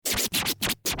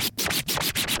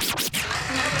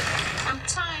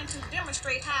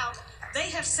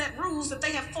set rules that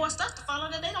they have forced us to follow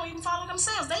that they don't even follow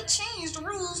themselves. They change the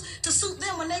rules to suit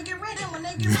them when they get ready.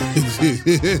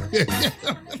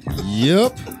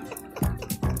 Yep.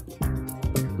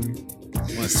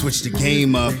 Want to switch the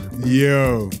game up.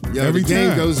 Yo, every the game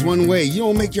time goes one way. You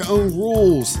don't make your own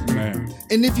rules. Man.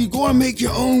 And if you're going to make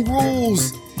your own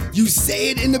rules, you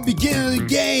say it in the beginning of the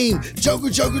game.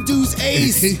 Joker, deuce,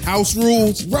 ace. House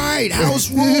rules. Right, house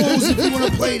rules if you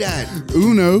want to play that.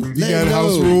 Uno, you got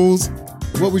house rules.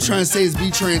 What we're trying to say is be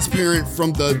transparent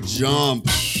from the jump.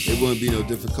 There wouldn't be no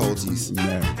difficulties.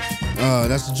 Man.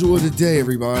 That's the jewel of the day,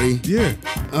 everybody. Yeah.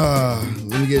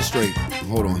 Let me get it straight.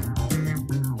 Hold on.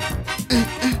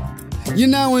 You're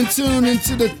now in tune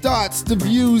into the thoughts, the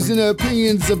views, and the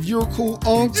opinions of Your Cool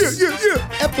Unks. Yeah.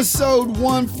 Episode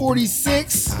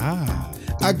 146.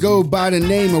 I go by the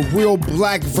name of Real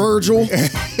Black Virgil.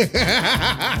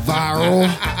 Viral.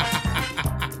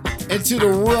 And to the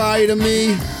right of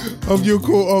me, of Your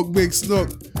Cool Unk Big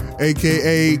Snook,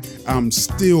 a.k.a. I'm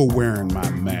still wearing my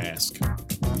mask.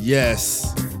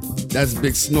 yes, that's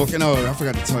Big Snook. And I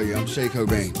forgot to tell you, I'm Shay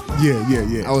Cobain.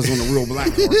 Yeah. I was on the Real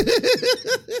Black part.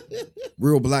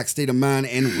 Real Black state of mind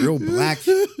and Real Black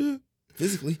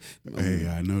physically. Hey,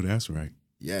 I know that's right.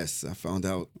 Yes, I found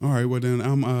out. All right, well then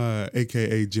I'm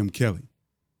a.k.a. Jim Kelly.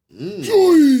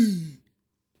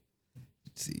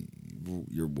 See,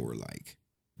 you're more like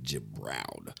Jim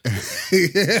Brown.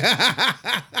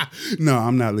 No,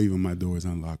 I'm not leaving my doors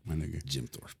unlocked, my nigga. Jim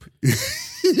Thorpe.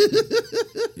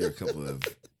 You're a couple of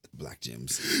black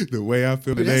Jims. The way I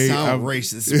feel That today, sound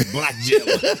racist. Black Jim.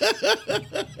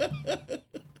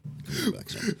 Black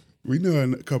Jim. We know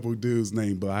a couple dudes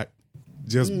named Black.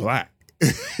 Just Black. So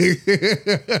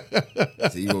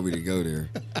you want me to go there?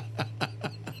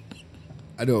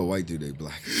 I know a white dude named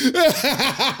Black.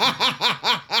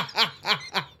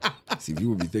 See,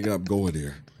 people be thinking I'm going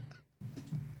there.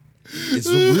 It's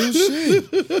some real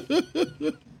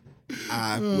shit.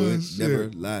 I would never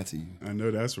lie to you. I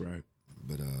know that's right.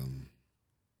 But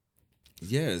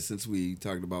yeah, since we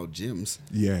talked about gyms,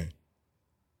 Yeah.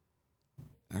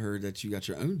 I heard that you got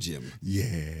your own gym.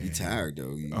 Yeah. You tired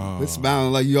though. You Oh. quit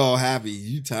smiling like you all happy.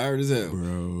 You tired as hell.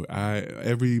 Bro,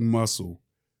 every muscle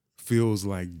feels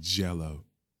like jello.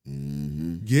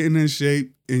 Mm-hmm. Getting in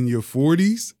shape in your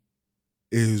 40s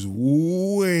is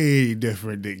way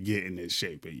different than getting in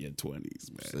shape in your 20s,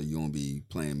 man. So you won't be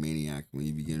playing Maniac when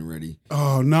you be getting ready.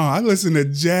 Oh, no, I listen to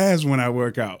jazz when I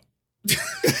work out.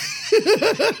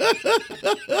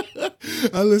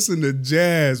 I listen to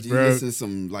jazz, Do bro. you listen to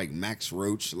some like Max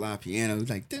Roach live piano?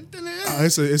 Like dun, dun, dun.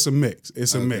 It's a mix.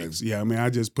 It's a Okay. mix. Yeah, I mean, I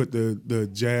just put the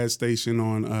jazz station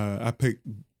on. I picked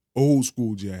old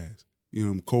school jazz,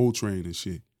 Coltrane and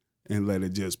shit, and let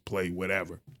it just play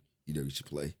whatever. You know you should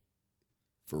play.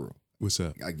 For real. What's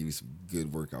up? I'll give you some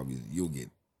good workout music. You'll get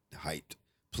hyped.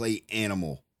 Play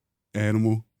Animal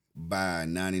Animal. by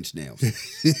 9 Inch Nails.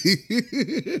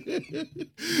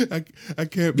 I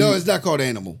can't be. No, it's not called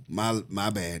Animal. My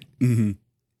bad. Mm-hmm.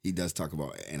 He does talk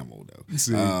about Animal though.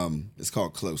 See. It's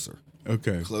called Closer.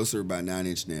 Okay. Closer by 9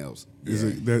 Inch Nails.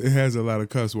 It has a lot of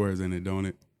cuss words in it, don't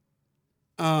it?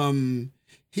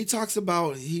 He talks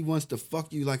about he wants to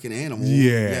fuck you like an animal.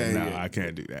 I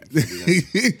can't do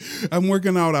that. I'm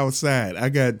working out outside. I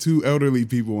got 2 elderly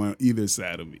people on either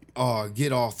side of me. Oh,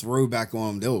 get all throwback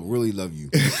on them. They'll really love you.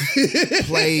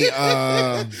 Play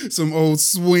some old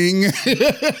swing.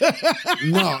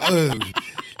 No.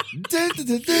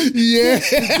 Yeah.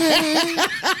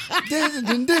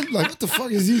 Like, what the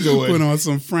fuck is he doing? Put on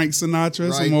some Frank Sinatra,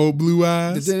 Right. some old Blue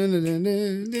Eyes. Hitting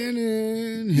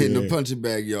the punching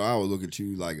bag, yo. I would look at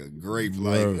you like a grape.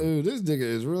 Like, Bro. oh, this nigga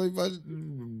is really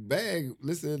bag.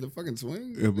 Listen to the fucking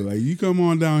swing. It'll be like, you come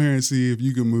on down here and see if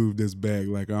you can move this bag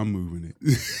like I'm moving it.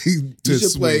 You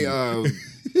should swing.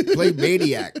 play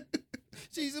Maniac.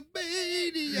 She's a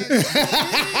maniac.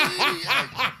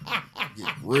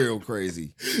 Get real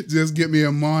crazy. Just get me a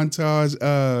montage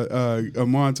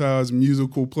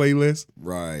musical playlist.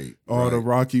 Right. All the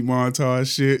Rocky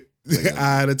montage shit.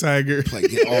 Eye of the Tiger.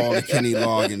 Get all the Kenny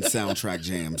Loggins soundtrack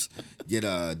jams. Get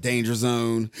Danger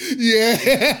Zone. Yeah.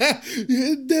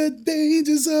 The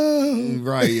danger zone.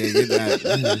 Right, yeah, get that.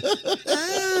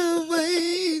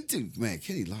 Dude, man,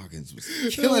 Kenny Loggins was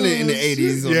killing it in the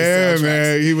 80s. On Yeah, the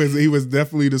man. He was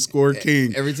definitely the score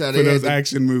king Every time for they those had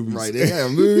action movies. Right, they had a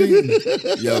movie.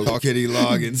 Yo, Kenny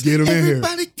Loggins. Get him in here.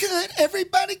 Everybody cut,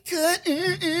 everybody cut,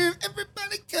 everybody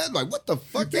bunny cut. Like, what the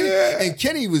fuck? And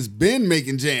Kenny was been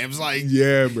making jams. Like,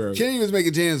 Yeah, bro. Kenny was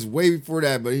making jams way before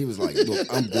that, but he was like, look,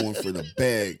 I'm going for the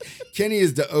bag. Kenny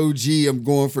is the OG. I'm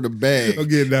going for the bag. I'm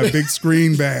getting that big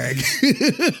screen bag.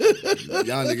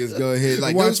 Y'all niggas go ahead.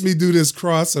 Like, Watch me do this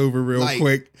crossover real Like-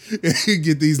 quick and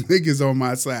get these niggas on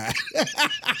my side.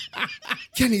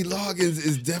 Kenny Loggins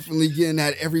is definitely getting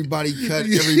that everybody cut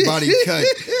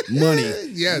money.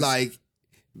 Yes. Like,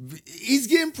 he's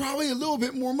getting probably a little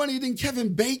bit more money than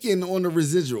Kevin Bacon on the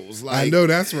residuals. Like, I know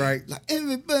that's right. Like,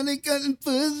 everybody cutting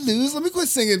for loose. Let me quit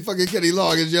singing fucking Kenny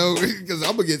Loggins, yo, because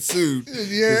I'm going to get sued.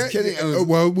 Yeah. 'Cause Kenny owns-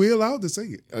 Well, we're allowed to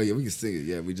sing it. Oh, yeah, we can sing it.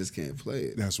 Yeah, we just can't play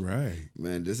it. That's right.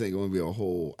 Man, this ain't going to be a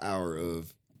whole hour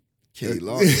of Kenny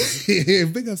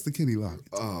Loggins. Big ups to Kenny Loggins.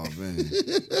 Oh, man.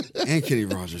 And Kenny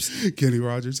Rogers. Kenny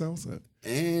Rogers also.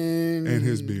 And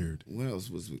his beard. What else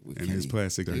was with And Kenny? his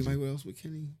plastic Anybody surgery. else with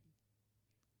Kenny?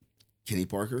 Kenny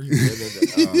Parker. Kenny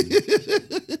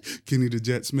the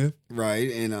Jet Smith.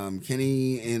 Right. And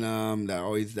Kenny and that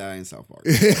always die in South Park.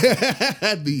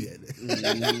 The end.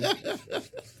 Mhm.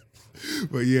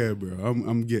 But yeah, bro,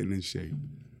 I'm getting in shape.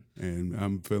 And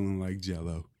I'm feeling like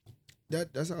Jello.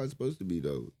 That's how it's supposed to be,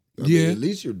 though. I Yeah. mean, at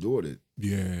least you're doing it.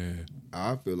 Yeah.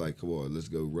 I feel like, come on, let's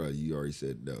go run. You already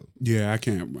said no. Yeah, I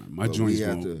can't run. My But joints we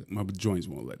have won't. My joints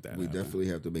won't let that We happen. definitely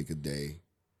have to make a day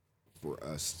for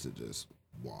us to just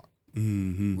walk.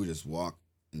 Mm-hmm. We just walk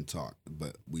and talk,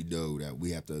 but we know that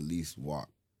we have to at least walk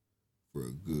for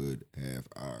a good half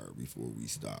hour before we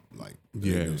stop. Like,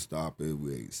 there ain't Yeah. no stopping.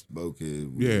 We ain't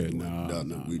smoking. We Yeah, ain't doing nah, nothing.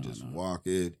 nah, we nah, just nah.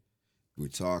 walking. We're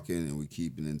talking and we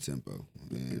keeping in tempo.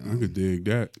 Man, I could dig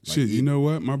that. Shit, you know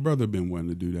what? My brother been wanting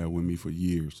to do that with me for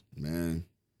years. man,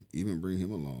 even bring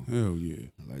him along. Hell yeah.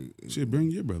 Like, Shit, bring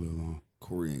your brother along.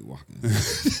 Corey ain't walking.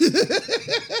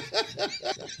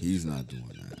 He's not doing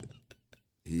that.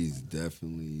 He's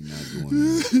definitely not doing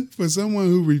that. For someone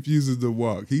who refuses to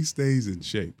walk, he stays in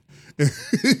shape.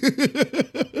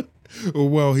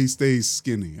 Well, he stays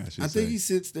skinny, I should I say. think he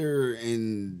sits there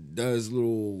and does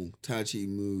little Tai Chi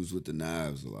moves with the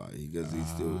knives a lot. Because he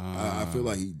still, I feel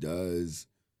like he does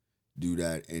do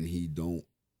that, and he don't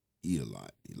eat a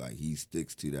lot. Like, he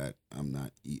sticks to that. I'm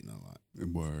not eating a lot.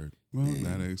 Word. Well, And-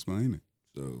 that'll explain it.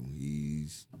 So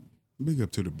he's Big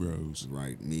up to the bros.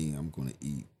 right. Me, I'm gonna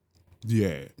eat.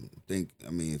 Yeah. I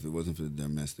mean, if it wasn't for the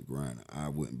domestic grind, I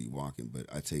wouldn't be walking. But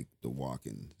I take the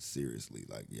walking seriously.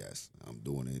 Like, yes, I'm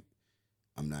doing it.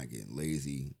 I'm not getting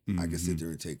lazy. I can sit there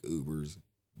and take Ubers,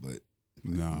 but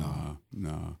Nah.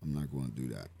 I'm not going to do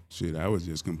that. Shit, I was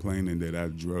just complaining that I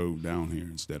drove down here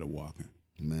instead of walking.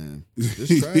 Man,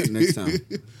 just try it next time.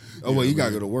 Oh, well, you got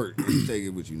to go to work. You take it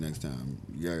with you next time.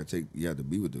 You have to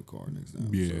be with the car next time.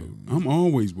 Yeah. So, I'm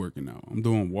always working out. I'm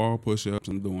doing wall push-ups.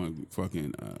 I'm doing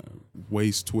fucking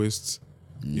waist twists.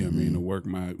 You know what I mean? To work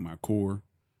my core.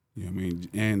 You know what I mean?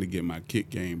 And to get my kick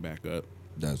game back up.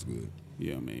 that's good.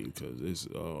 Yeah, I mean, because it's,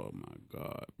 oh my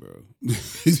God, bro.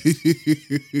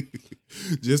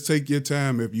 Just take your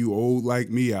time if you old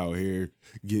like me out here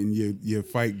getting your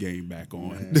fight game back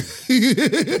on. Let's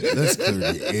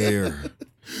clear the air.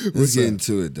 Let's What's get up?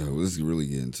 into it, though. Let's really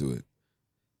get into it.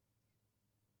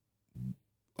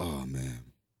 Oh, man.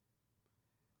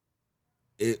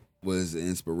 It was an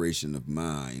inspiration of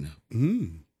mine.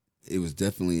 It was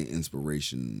definitely an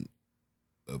inspiration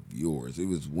of yours. It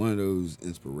was one of those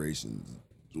inspirational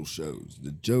shows,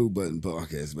 the Joe Budden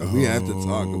podcast. But we have to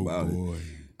talk about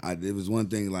it. It was one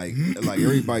thing like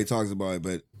everybody talks about it,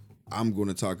 but I'm going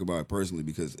to talk about it personally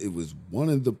because it was one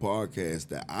of the podcasts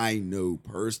that I know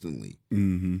personally.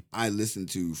 Mm-hmm. I listened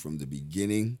to from the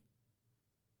beginning.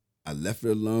 I left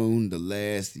it alone the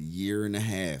last year and a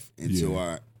half until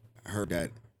I heard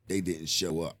that they didn't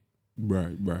show up.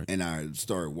 Right. And I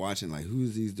started watching, like,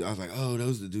 who's these? I was like, oh,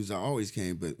 those are the dudes I always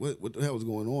came, but what the hell was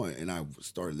going on? And I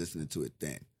started listening to it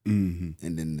then. Mm-hmm.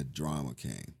 And then the drama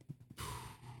came.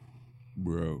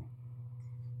 Bro,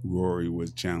 Rory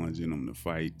was challenging him to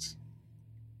fights.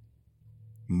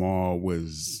 Maul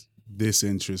was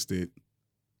disinterested.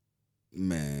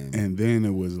 Man. And then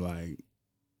it was like,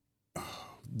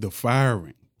 the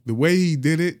firing. The way he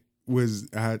did it was,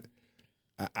 and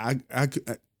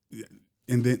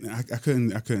then I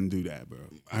couldn't do that, bro.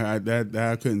 I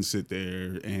couldn't sit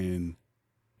there, and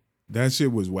that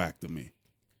shit was whack to me.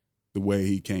 The way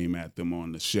he came at them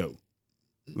on the show,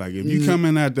 like if you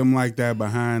coming at them like that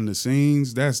behind the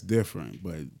scenes, that's different.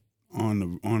 But on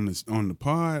the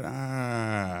pod,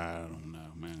 I don't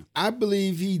know, man. I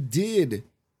believe he did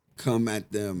come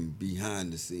at them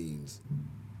behind the scenes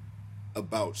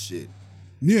about shit.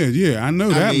 Yeah, I know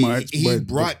that much. He but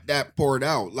brought that part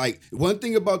out. Like, one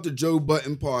thing about the Joe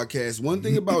Budden podcast, one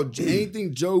thing about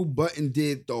anything Joe Budden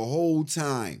did the whole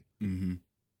time,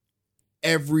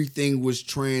 everything was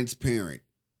transparent.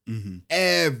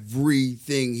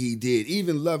 Everything he did,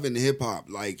 even loving hip hop,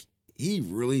 like, he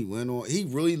really went on. He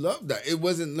really loved that. It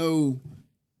wasn't no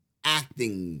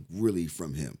acting really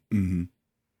from him.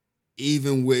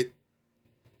 Even with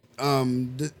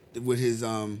with his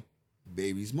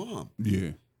baby's mom.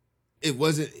 Yeah. It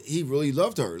wasn't, he really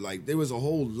loved her. Like, there was a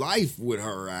whole life with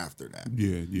her after that.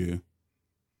 Yeah.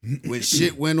 When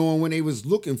shit went on, when they was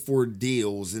looking for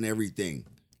deals and everything,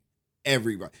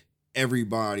 everybody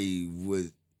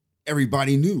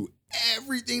knew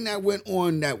everything that went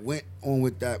on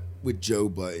with Joe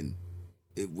Budden.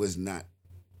 It was not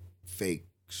fake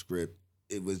script.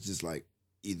 It was just like,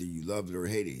 either you loved it or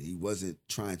hated it. He wasn't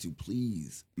trying to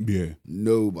please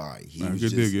nobody. He was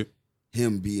just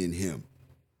him being him.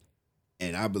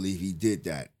 And I believe he did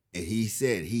that. And he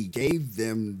said he gave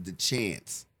them the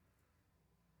chance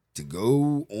to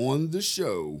go on the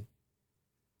show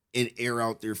and air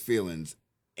out their feelings.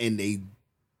 And they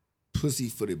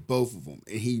pussyfooted both of them.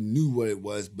 And he knew what it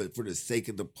was, but for the sake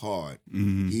of the pod,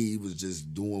 he was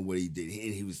just doing what he did.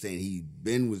 And he was saying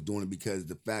Ben was doing it because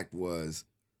the fact was,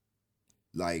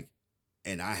 like,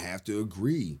 and I have to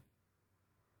agree,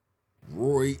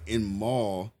 Roy and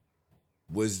Mal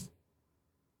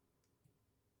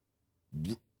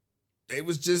they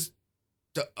was just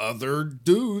the other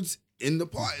dudes in the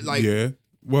party. Like, yeah.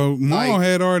 Well, Mal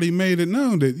had already made it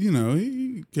known that,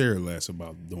 he cared less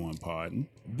about doing podding.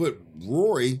 But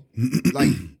Roy,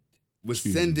 like, was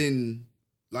sending,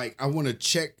 like, I want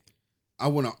to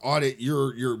audit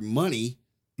your money.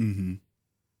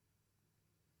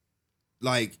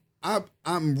 Like,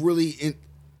 I'm really in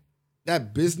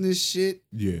that business shit.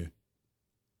 Yeah.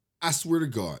 I swear to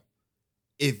God,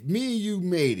 if me and you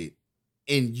made it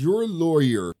and your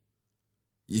lawyer,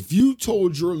 if you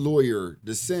told your lawyer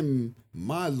to send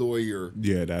my lawyer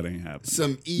that ain't happening,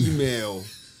 some email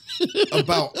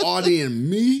about auditing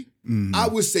me, I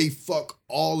would say fuck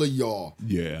all of y'all.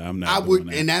 Yeah, I'm not. I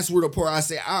would, and that's where the part I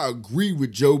say I agree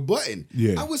with Joe Budden.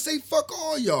 Yeah, I would say fuck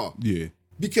all y'all. Yeah.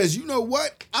 Because you know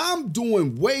what? I'm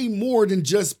doing way more than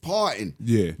just parting.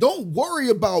 Yeah. Don't worry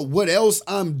about what else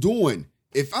I'm doing.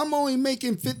 If I'm only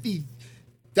making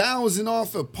 $50,000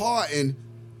 off of parting,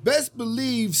 best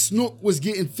believe Snook was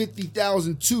getting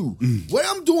 $50,000 too. What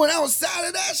I'm doing outside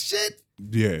of that shit,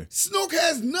 Snook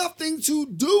has nothing to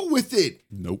do with it.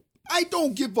 Nope. I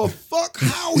don't give a fuck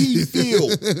how he feel.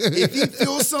 If he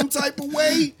feels some type of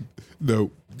way,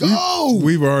 nope. Go.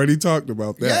 We've already talked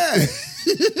about that. Yeah.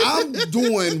 I'm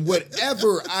doing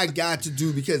whatever I got to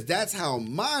do because that's how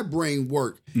my brain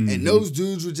worked. And those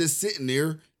dudes were just sitting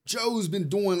there. Joe's been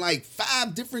doing like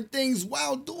 5 different things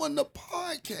while doing the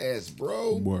podcast,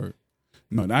 bro. Word.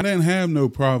 No, I didn't have no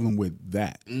problem with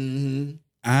that.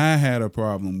 I had a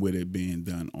problem with it being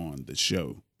done on the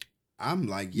show. I'm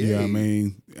like, yeah. I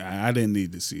mean, I didn't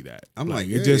need to see that. I'm like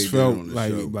it just felt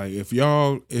like if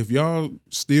y'all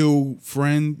still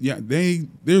friends,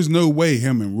 there's no way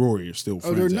him and Rory are still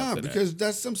friends. Oh, they're not, because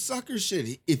that's some sucker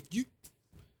shit.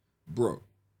 Bro,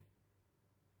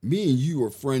 me and you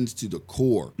are friends to the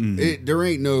core. There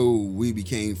ain't no we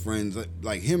became friends.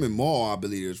 Like him and Mal, I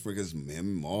believe it's because him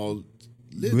and Mal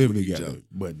live together.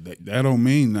 But that don't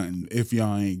mean nothing if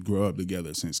y'all ain't grow up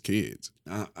together since kids.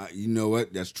 You know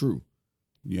what? That's true.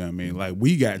 You know what I mean? Like,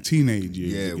 we got teenage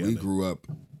years together. We grew up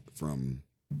from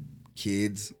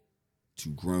kids to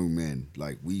grown men.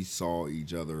 Like, we saw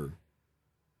each other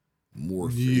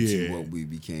morph into what we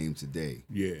became today.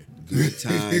 Yeah. Good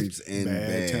times and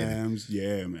bad times.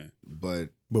 Yeah, man. But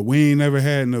we ain't never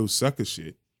had no sucker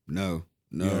shit. No.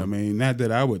 You know what I mean? Not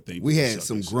that I would think. We had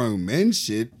some grown men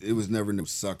shit. It was never no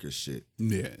sucker shit.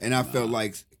 Yeah. And I felt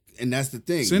like, and that's the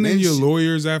thing. Sending your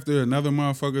lawyers after another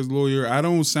motherfucker's lawyer, I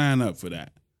don't sign up for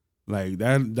that. Like,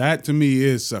 that to me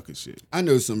is sucker shit. I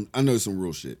know some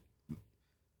real shit.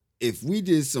 If we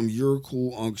did some you're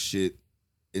cool unk shit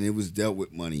and it was dealt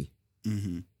with money,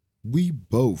 we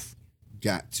both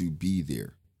got to be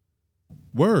there.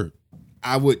 Word.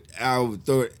 I would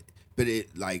throw it, but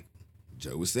it, like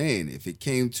Joe was saying, if it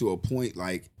came to a point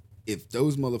like if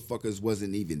those motherfuckers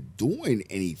wasn't even doing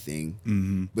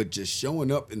anything, but just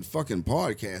showing up and fucking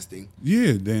podcasting,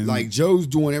 then like Joe's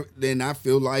doing it, then I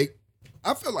feel like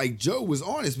Joe was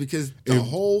honest because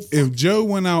if Joe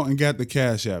went out and got the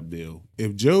Cash App deal,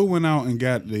 if Joe went out and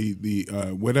got the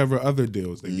whatever other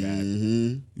deals they got,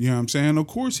 you know what I'm saying? Of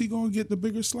course he gonna get the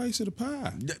bigger slice of the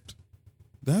pie.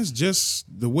 That's just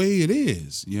the way it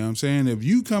is. You know what I'm saying? If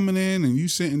you coming in and you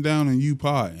sitting down and you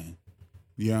potting,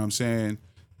 you know what I'm saying?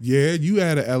 yeah, you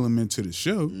add an element to the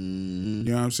show. Mm-hmm.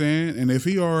 You know what I'm saying? And if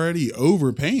he already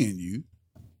overpaying you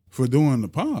for doing the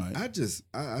pod, I just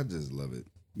love it.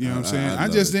 you know what I'm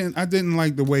saying? I I didn't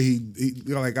like the way he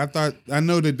like. I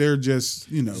know that they're just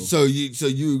So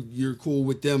you're cool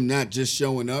with them not just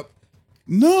showing up?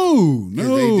 No.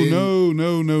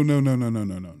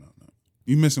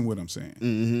 You missing what I'm saying?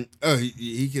 Mm-hmm. Oh,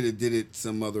 he could have did it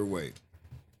some other way.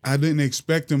 I didn't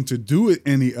expect him to do it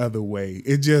any other way.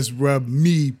 It just rubbed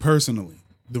me personally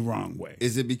the wrong way.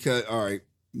 Is it because all right?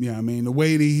 Yeah, I mean the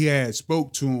way that he had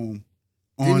spoke to him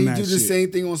on Didn't he that do the shit.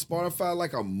 same thing on Spotify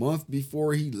like a month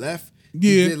before he left?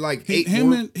 Yeah, He did like 8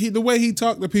 more. The way he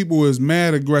talked to people was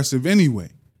mad aggressive anyway.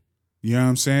 You know what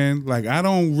I'm saying? Like I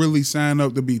don't really sign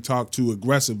up to be talked to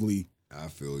aggressively I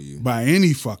feel you. by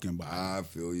any fucking body. I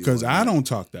feel you. Because on I that. don't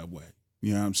talk that way.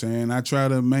 You know what I'm saying? I try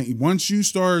to make, once you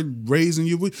start raising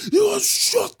your voice, yo,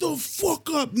 shut the fuck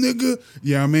up, nigga.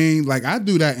 You know what I mean? Like I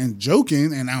do that in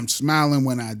joking and I'm smiling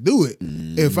when I do it.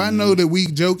 If I know that we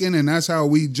joking and that's how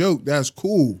we joke, that's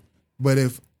cool. But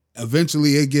if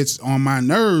eventually it gets on my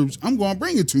nerves, I'm going to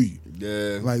bring it to you.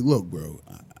 Yeah. Like, look, bro,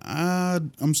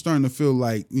 I'm starting to feel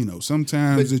like,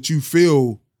 sometimes that you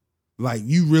feel like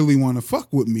you really want to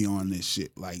fuck with me on this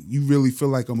shit. Like you really feel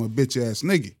like I'm a bitch ass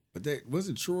nigga. But that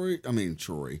wasn't Troy. I mean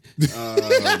Troy.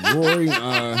 Rory.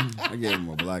 I gave him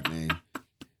a black name.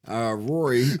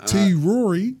 Rory. T.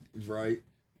 Rory. Right.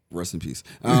 Rest in peace.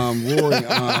 Rory.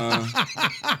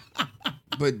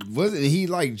 But wasn't he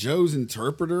like Joe's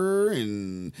interpreter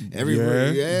and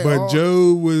everybody? Yeah. But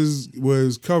Joe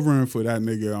was covering for that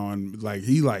nigga on like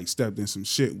he like stepped in some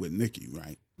shit with Nicki,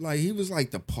 right? Like he was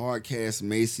like the podcast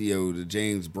Maceo to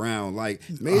James Brown. Like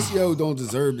Maceo don't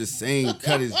deserve the same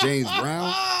cut as James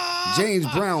Brown.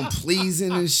 James Brown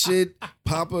pleasing and shit.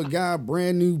 Papa got a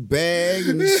brand new bag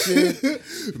and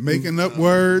shit. Making up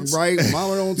words. Right.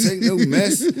 Mama don't take no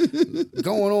mess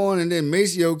going on. And then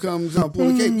Maceo comes up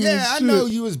pulling the cape. Yeah, I know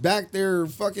you was back there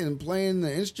fucking playing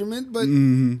the instrument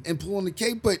and pulling the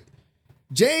cape, but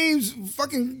James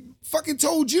fucking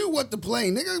told you what to play,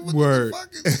 nigga. What Word. the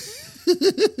fuck?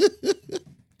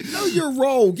 Know your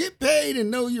role. Get paid and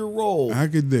know your role. I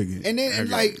could dig it. And then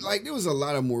like there was a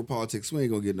lot of more politics. We ain't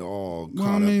gonna get into all caught Well,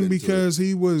 I up mean, into because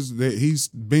he's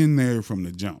been there from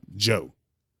the jump. Joe.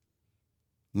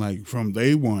 Like from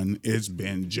day one, it's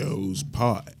been Joe's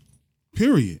pod.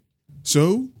 Period.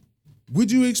 So,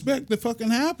 would you expect to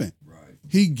fucking happen? Right.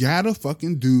 He gotta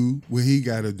fucking do what he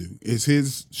gotta do. It's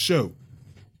his show.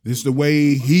 It's the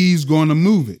way he's gonna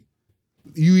move it.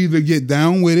 You either get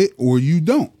down with it or you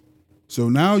don't. So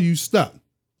now you stuck.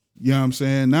 You know what I'm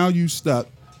saying? Now you stuck.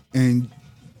 And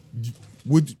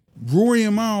would Rory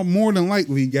and Mal more than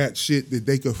likely got shit that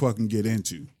they could fucking get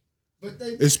into. But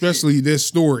they Especially this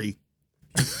story.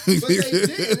 But they did.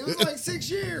 It was like 6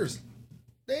 years.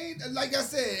 They, like I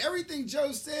said, everything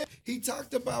Joe said, he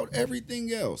talked about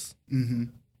everything else. Mm-hmm.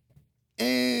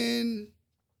 And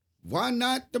why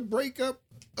not the breakup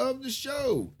of the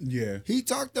show? Yeah. He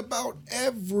talked about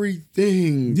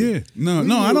everything. Yeah. No,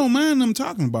 I don't mind them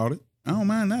talking about it. I don't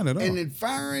mind that at all. And then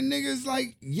firing niggas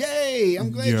like, yay,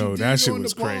 I'm glad you did that shit on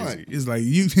was the pod. crazy. It's like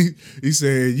he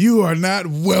said, you are not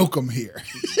welcome here.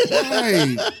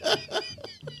 Right.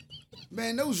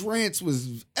 Man, those rants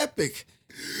was epic.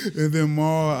 And then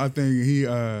Maul, I think he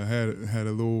had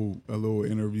a little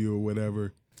interview or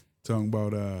whatever, talking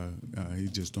about he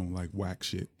just don't like whack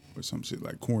shit or some shit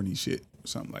like corny shit or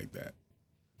something like that.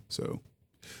 So,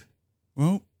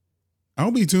 well,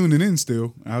 I'll be tuning in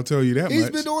still. I'll tell you that He's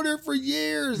much. been on there for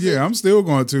years. Yeah, I'm still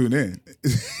going to tune in.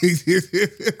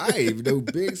 I didn't even know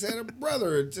Biggs had a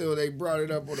brother until they brought it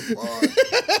up on the pod.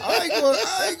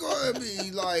 I ain't gonna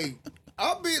be like,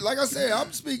 like I said,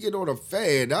 I'm speaking on a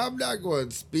fan. I'm not going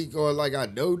to speak on like I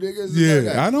know niggas.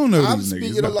 Yeah, I don't know I'm these niggas.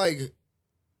 speaking of like,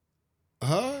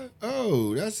 huh?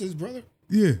 Oh, that's his brother?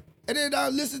 Yeah. And then I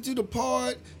listen to the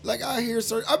pod, like I hear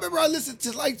certain. I remember I listened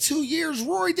to like 2 years.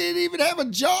 Rory didn't even have a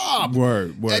job.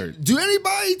 Word. Do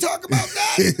anybody talk about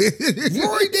that?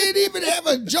 Rory didn't even have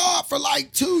a job for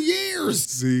like 2 years.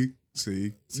 See.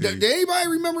 Did anybody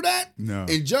remember that? No.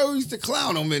 And Joe used to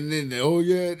clown him, and then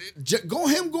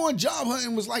going job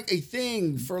hunting was like a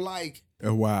thing for like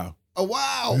Wow. a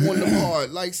while on the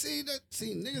pod. Like, see,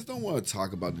 niggas don't want to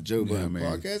talk about the Joe Budden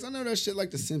podcast. I know that shit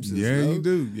like The Simpsons. Yeah, though. you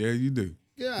do. Yeah, you do.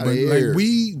 Get out But of here.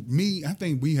 like I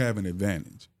think we have an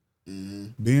advantage.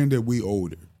 Being that we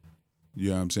older. You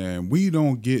know what I'm saying? We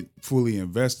don't get fully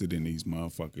invested in these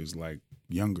motherfuckers like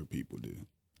younger people do.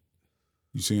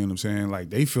 You see what I'm saying? Like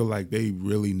they feel like they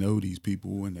really know these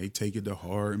people and they take it to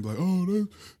heart and be like, oh,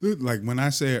 like when I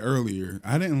said earlier,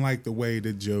 I didn't like the way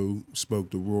that Joe spoke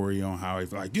to Rory on how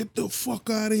he's like, get the fuck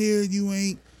out of here. You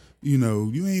ain't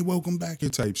you ain't welcome back here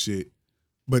type shit.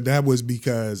 But that was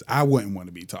because I wouldn't want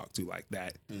to be talked to like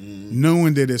that.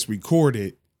 Knowing that it's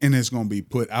recorded and it's going to be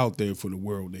put out there for the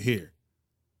world to hear.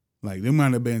 Like there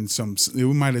might have been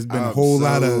a whole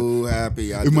lot of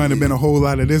happy. It might have been a whole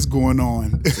lot of this going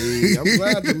on. See, I'm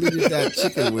glad I deleted that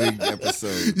chicken wing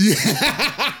episode.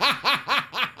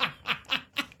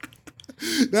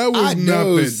 That was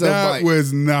nothing. That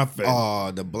was nothing.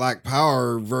 Oh, the Black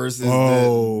Power versus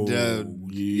that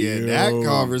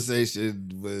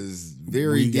conversation was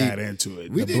very deep. We got into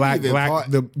it.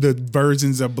 The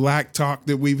versions of Black Talk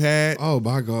that we've had. Oh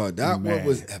my God, that one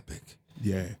was epic.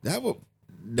 Yeah, that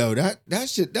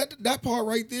part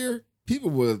right there. People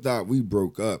would have thought we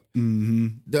broke up. Mm-hmm.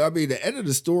 The end of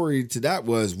the story to that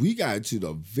was we got into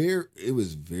it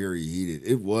was very heated.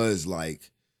 It was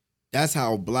like, that's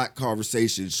how Black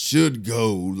conversations should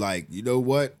go. Like, you know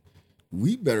what?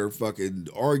 We better fucking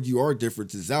argue our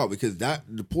differences out, because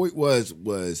the point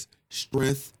was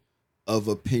strength of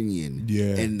opinion.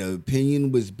 Yeah. And the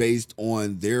opinion was based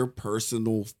on their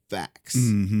personal facts.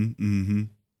 Mm-hmm. Mm-hmm.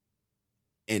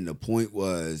 And the point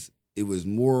was, it was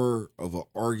more of an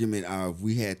argument of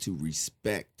we had to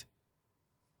respect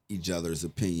each other's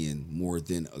opinion more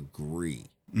than agree.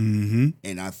 Mm-hmm.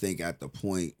 And I think at the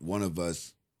point, one of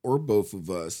us or both of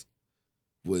us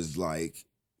was like,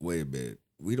 wait a minute,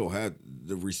 we don't have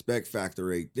the respect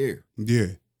factor ain't there. Yeah.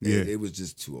 Yeah. And it was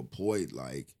just to a point,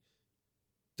 like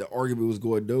the argument was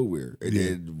going nowhere. And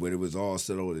then when it was all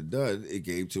settled and done, it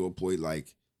came to a point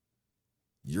like,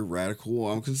 you're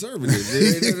radical, I'm conservative.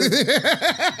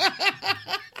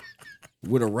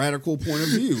 With a radical point of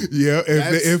view. Yeah,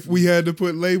 if we had to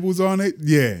put labels on it,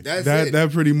 that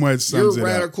pretty much sums it up.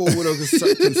 You're radical with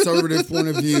a conservative point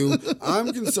of view.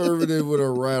 I'm conservative with a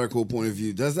radical point of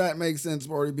view. Does that make sense,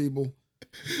 party people?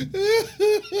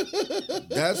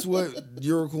 That's what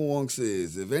Yuriko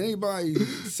is. If anybody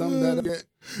summed that up,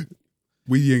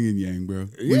 we yin and yang, bro.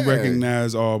 Yeah. We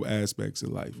recognize all aspects of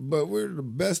life. But we're the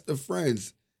best of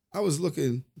friends. I was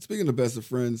looking, speaking of best of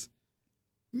friends,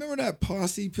 remember that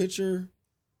posse picture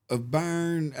of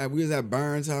Byron? We was at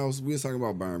Byron's house. We was talking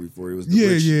about Byron before. It was the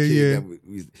rich kid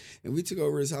that and we took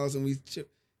over his house and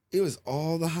it was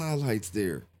all the highlights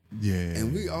there. Yeah.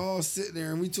 And we all sitting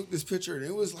there and we took this picture and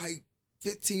it was like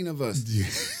 15 of us. Yeah.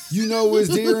 You know what's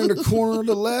there in the corner to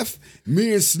the left?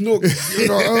 Me and Snook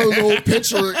in our own little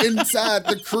picture inside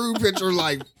the crew picture,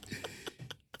 like,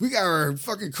 we got our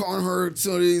fucking carnhurts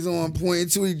on pointing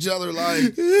to each other like,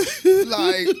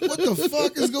 what the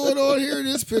fuck is going on here in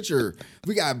this picture?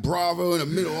 We got Bravo in the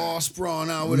middle all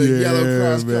sprawling out with a yellow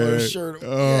cross-colored shirt.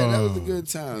 Yeah, that was the good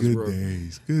times, good bro.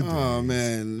 Good Oh, days.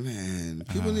 man.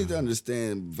 People need to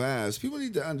understand vibes. People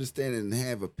need to understand and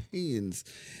have opinions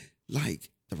like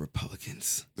the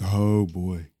Republicans. Oh,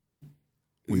 boy.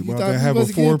 We You about thought to we have a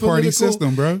was getting 4-party political?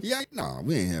 system, bro. Yeah, no,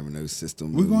 we ain't having no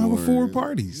system. We're going to have no a more. 4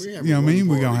 parties. We You have know what I mean?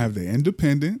 one We're going to party. have the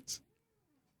independents,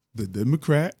 the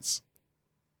Democrats,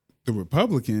 the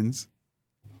Republicans,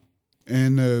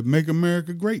 and Make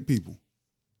America Great people.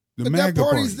 The But MAGA that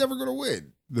party's party. never going to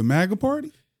win. The MAGA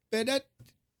party? Man,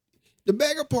 the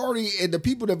MAGA party and the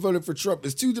people that voted for Trump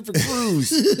is two different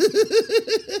crews.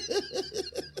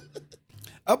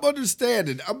 I'm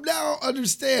understanding. I'm now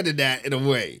understanding that in a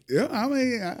way. Yeah, I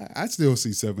mean, I still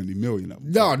see 70 million of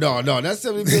them. No. That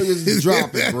 70 million is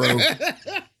dropping, bro.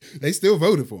 They still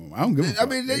voted for him. I don't give a fuck. I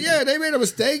mean, they made a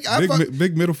mistake.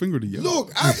 Big middle finger to y'all.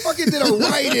 Look, I fucking did a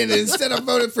write-in instead of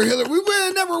voting for Hillary. We would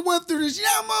have never went through this. You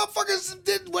know how motherfuckers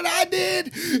did what I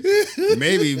did?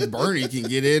 Maybe Bernie can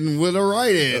get in with a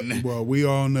write-in. Well, we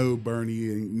all know Bernie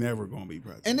ain't never going to be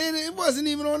president. And then it wasn't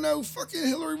even on no fucking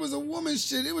Hillary was a woman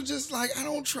shit. It was just like, I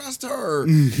don't trust her.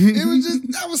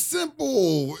 That was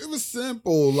simple. It was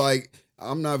simple. Like,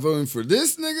 I'm not voting for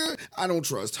this nigga. I don't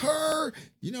trust her.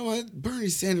 You know what? Bernie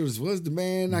Sanders was the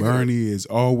man. Bernie is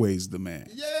always the man.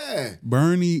 Yeah.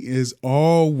 Bernie is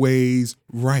always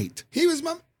right. He was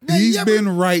my... Man, He's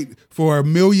been right for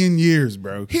 1,000,000 years,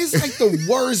 bro. He's like the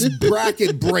worst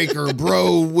bracket breaker,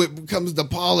 bro, when it comes to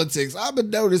politics. I've been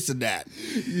noticing that.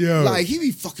 Yo. Like, he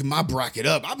be fucking my bracket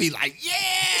up. I'll be like,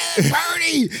 yeah,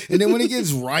 Bernie. And then when he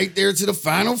gets right there to the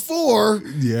Final Four,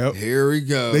 Yep. here we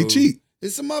go. They cheat.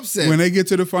 It's some upset. When they get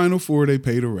to the Final Four, they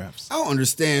pay the refs. I don't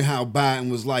understand how Biden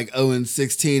was like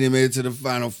 0-16 and made it to the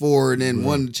Final Four and then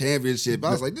won the championship. I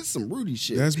was like, this is some Rudy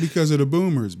shit. That's because of the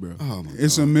boomers, bro. Oh, my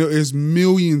it's God. It's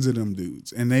millions of them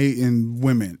dudes and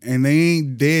women, and they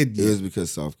ain't dead It yet. was because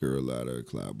South Carolina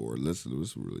Cloudboard. Let's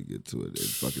really get to it. And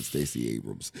fucking Stacey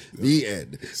Abrams. The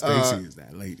end. Stacey is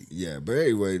that lady. Yeah, but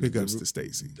anyway. Big ups to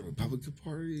Stacey. The Republican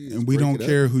Party. is And we don't breaking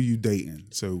care up. who you dating,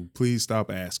 so please stop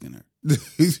asking her.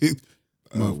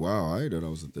 Oh, wow. I thought that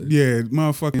was a thing. Yeah,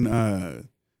 motherfucking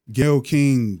Gayle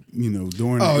King,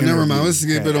 during the Oh, never mind. interview Let's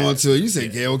skip it had- on to it. You say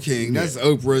Gayle King. That's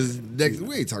Oprah's next.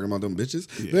 We ain't talking about them bitches.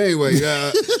 Yeah. But anyway,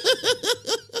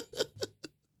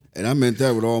 and I meant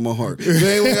that with all my heart. But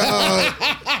anyway,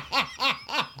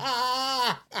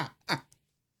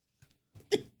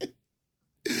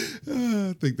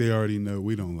 I think they already know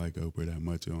we don't like Oprah that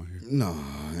much on here. no,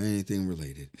 anything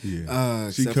related.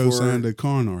 Yeah, she Except co-signed for- a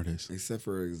con artist. Except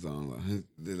for Exxon.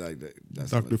 They like that.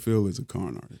 That's Dr. Phil is a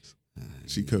con artist.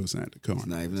 She co-signed a con He's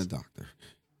not artist. even a doctor.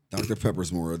 Dr.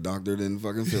 Pepper's more a doctor than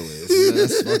fucking Phil is.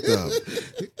 That's fucked up.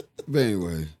 But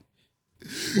anyway,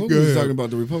 what Go we was ahead. talking about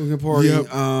the Republican Party.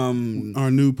 Yep. Our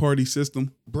new party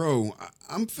system. Bro,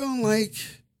 I'm feeling like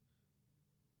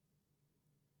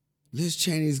Liz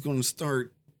Cheney's gonna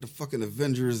start the fucking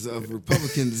Avengers of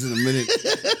Republicans in a minute.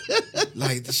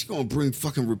 Like, she's gonna bring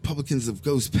fucking Republicans of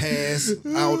Ghost Pass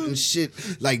out and shit.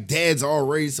 Like, dad's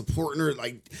already supporting her.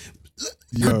 Like,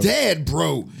 her Yo. dad,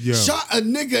 bro, Yo. shot a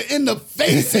nigga in the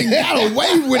face and got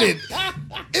away with it.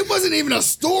 It wasn't even a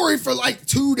story for like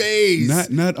 2 days.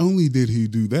 Not only did he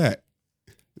do that,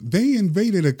 they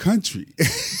invaded a country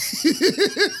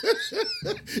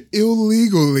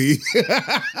illegally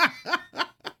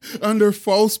under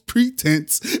false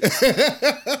pretense.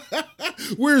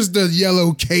 Where's the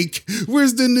yellow cake?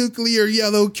 Where's the nuclear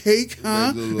yellow cake,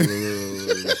 huh?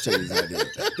 Cheney's idea.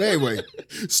 But anyway,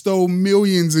 Stole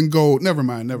millions in gold. Never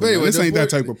mind. But anyway, This the ain't that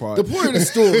point- type of part. The point of the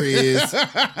story is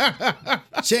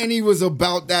Cheney was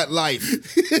about that life.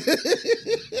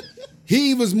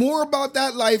 He was more about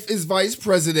that life as vice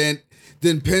president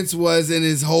than Pence was in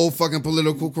his whole fucking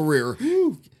political career.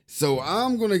 So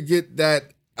I'm gonna get that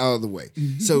out of the way.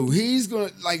 So he's gonna,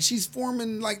 like, she's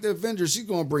forming like the Avengers. She's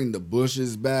gonna bring the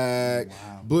Bushes back.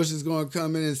 Bush is gonna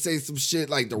come in and say some shit.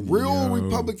 Like, the real Yo.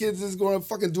 Republicans is gonna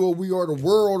fucking do a We Are the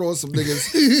World on some niggas.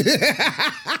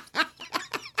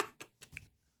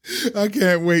 I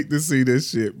can't wait to see this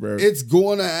shit, bro. It's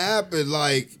going to happen.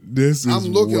 Like, This is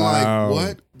I'm looking wild.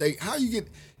 like, what? How you get,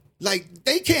 like,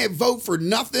 they can't vote for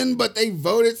nothing, but they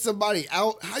voted somebody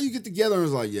out. How you get together and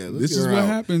was like, yeah, let's This get is her what out.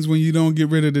 happens when you don't get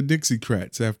rid of the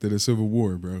Dixiecrats after the Civil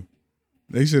War, bro.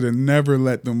 They should have never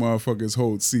let them motherfuckers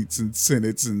hold seats in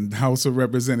Senates and House of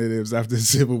Representatives after the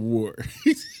Civil War.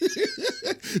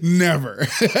 Never.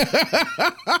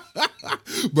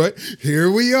 But here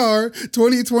we are,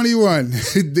 2021.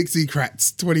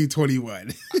 Dixiecrats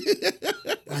 2021.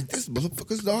 Like, this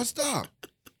motherfucker's nonstop.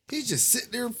 He's just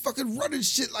sitting there fucking running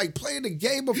shit, like playing a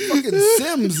game of fucking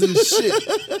Sims and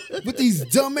shit with these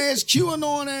dumbass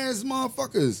QAnon ass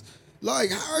motherfuckers.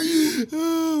 Like, how are you?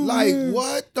 Like,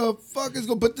 what the fuck is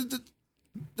going? But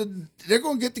they're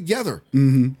going to get together,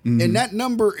 and that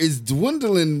number is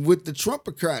dwindling with the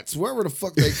Trumpocrats, whoever the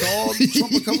fuck they call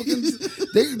Trump Republicans.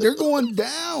 They're going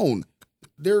down.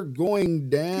 They're going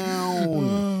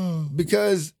down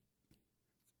because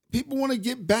people want to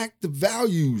get back to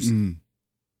values.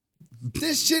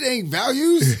 This shit ain't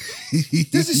values.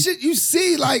 This is shit you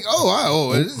see, like,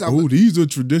 this is how These are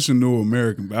traditional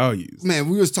American values. Man,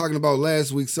 we was talking about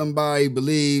last week. Somebody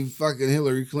believed fucking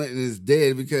Hillary Clinton is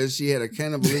dead because she had a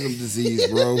cannibalism disease,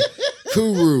 bro.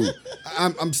 Kuru.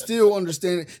 I'm still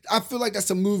understanding. I feel like that's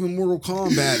a move in Mortal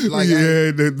Kombat. Like, Yeah,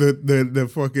 the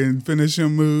fucking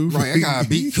finishing move. right, I gotta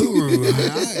beat Kuru.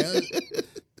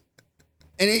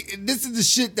 And this is the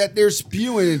shit that they're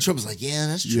spewing, and Trump's like, yeah,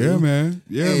 that's true. Yeah, man.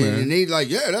 Yeah, and, man. And they like,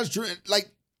 yeah, that's true.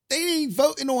 Like, they ain't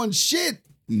voting on shit.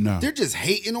 No. They're just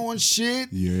hating on shit.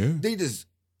 Yeah. They just.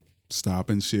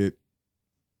 Stopping shit.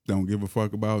 Don't give a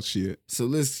fuck about shit. So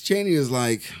Liz Cheney is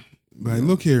like, Like,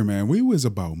 look here, man. We was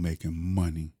about making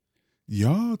money.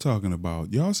 Y'all talking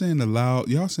about, y'all saying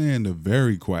the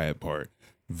very quiet part,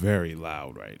 very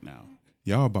loud right now.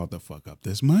 Y'all about to fuck up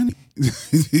this money.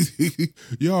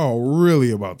 Y'all really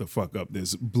about to fuck up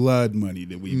this blood money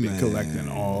that we've been collecting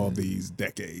all these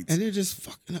decades. and they're just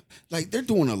fucking up. Like, they're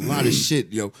doing a lot of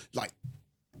shit, yo. Like,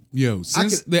 Yo,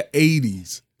 since the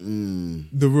 80s,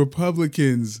 the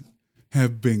Republicans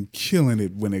have been killing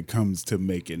it when it comes to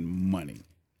making money.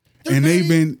 And they've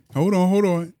been, hold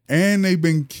on. And they've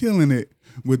been killing it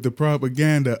with the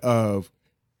propaganda of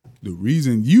the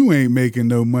reason you ain't making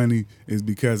no money is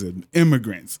because of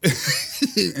immigrants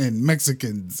and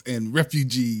Mexicans and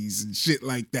refugees and shit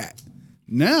like that.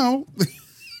 Now,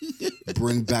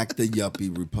 bring back the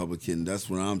yuppie Republican. That's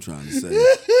what I'm trying to say.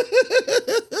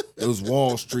 Those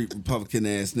Wall Street Republican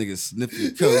ass niggas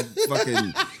sniffing coke,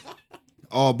 fucking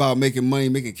all about making money,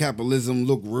 making capitalism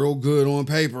look real good on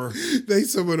paper. They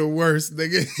some of the worst,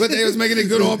 nigga. But they was making it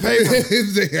good on paper.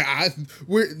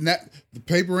 The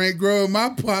paper ain't growing my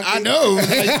pocket. I know.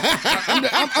 Like,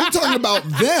 I'm talking about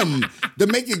them to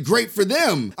make it great for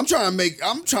them. I'm trying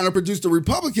to produce the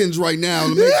Republicans right now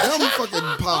to make them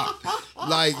fucking pop.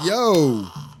 Like,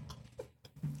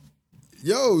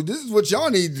 yo, this is what y'all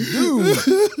need to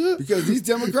do, because these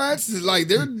Democrats, like,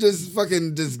 they're just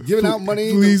fucking just giving out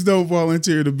money. Please don't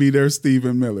volunteer to be their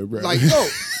Stephen Miller, bro. Like, yo,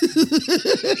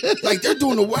 like, they're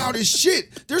doing the wildest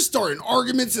shit. They're starting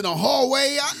arguments in a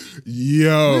hallway. We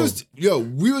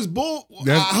was bull.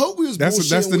 I hope we was bullshitting.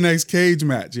 That's the next cage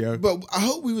match, yo. But I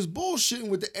hope we was bullshitting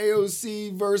with the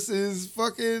AOC versus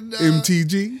fucking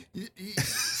MTG.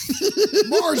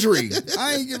 Marjorie.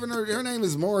 I ain't giving her name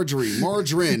is Marjorie.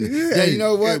 Margarine. Yeah, you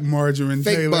know what? Margarine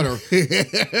Fake Taylor.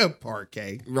 butter.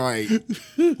 Parquet. Right.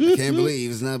 I can't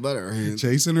believe it's not butter.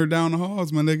 Chasing her down the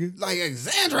halls, my nigga. Like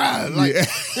Alexandra. Like,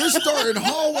 they're starting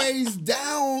hallways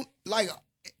down like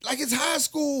it's high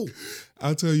school.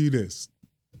 I'll tell you this.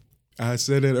 I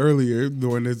said it earlier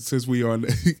since we on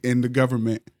in the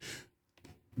government.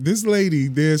 This lady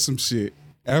did some shit.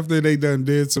 After they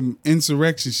did some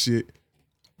insurrection shit,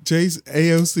 chase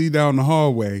AOC down the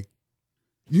hallway.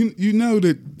 You know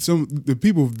that the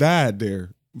people have died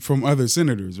there from other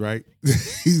senators, right?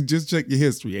 Just check your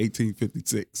history,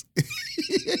 1856.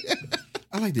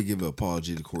 I like to give an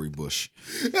apology to Cori Bush.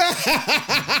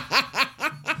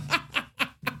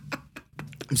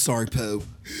 I'm sorry, Poe.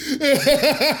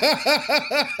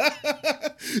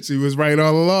 She was right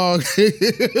all along.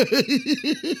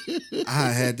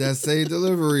 I had that same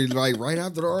delivery, like, right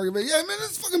after the argument. Yeah, man,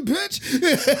 this fucking bitch.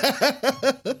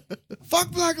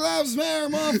 Fuck Black Lives Matter,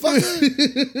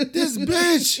 motherfucker. This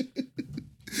bitch.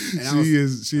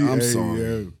 I'm sorry.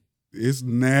 Yo, it's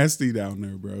nasty down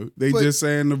there, bro. They just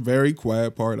saying the very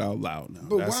quiet part out loud now.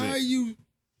 But why are you...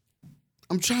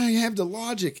 I'm trying to have the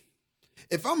logic.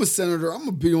 If I'm a senator, I'm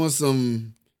going to be on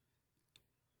some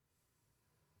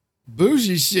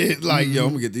bougie shit. Like, yo, I'm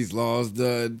going to get these laws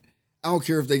done. I don't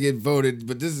care if they get voted,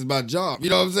 but this is my job. You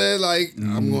know what I'm saying? Like,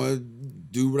 I'm going to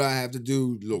do what I have to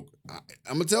do. Look, I'm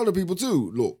going to tell the people,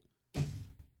 too. Look,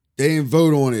 they didn't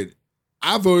vote on it.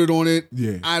 I voted on it.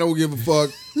 Yeah. I don't give a fuck.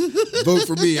 Vote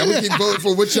for me. I'm going to keep voting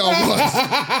for what y'all want.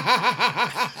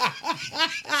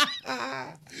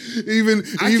 Even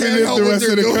if the rest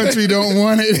of the country don't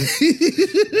want it.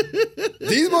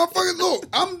 These motherfuckers, look,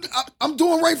 I'm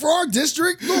doing right for our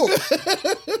district. Look,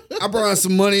 I brought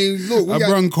some money. Look, I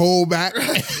brought coal back.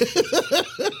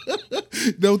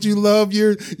 Don't you love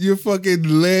your fucking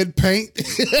lead paint?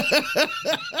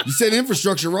 You said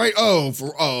infrastructure, right?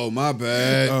 Oh, my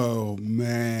bad. Oh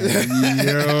man,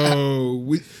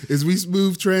 yo, is we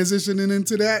smooth transitioning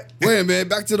into that? Wait a minute,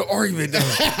 back to the argument though.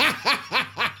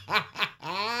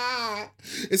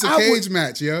 It's a cage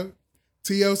match, yo.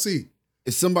 TLC.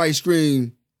 If somebody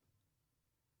screamed,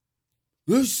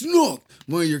 "Let's snook,"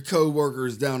 one of your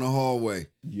co-workers down the hallway,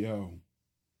 yo,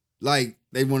 like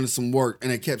they wanted some work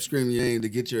and they kept screaming your name to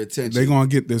get your attention. They gonna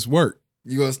get this work.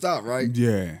 You gonna stop, right?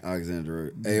 Yeah.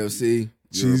 Alexandra, AOC,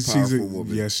 you're a powerful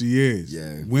woman. Yeah, she is.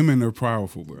 Yeah. Women are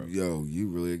powerful, bro. Yo, you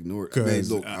really ignored it.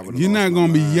 Because look, you're not going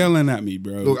to be yelling at me,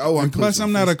 bro. Look, and plus,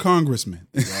 I'm not a congressman.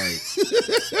 Right.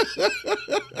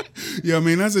 Yeah, I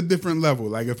mean, that's a different level.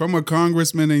 Like, if I'm a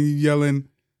congressman and you yelling,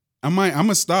 I'm going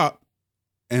to stop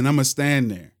and I'm going to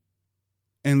stand there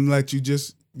and let you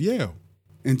just yell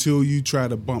until you try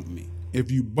to bump me. If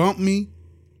you bump me,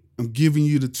 I'm giving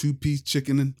you the 2-piece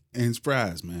chicken and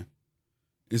fries, man.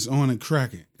 It's on and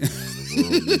cracking. Man, the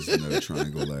world needs to know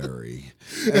Triangle Larry.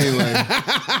 Anyway.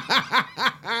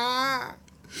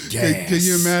 Can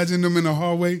you imagine them in the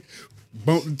hallway?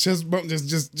 Chest bump,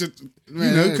 just Man,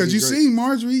 you know, because you seen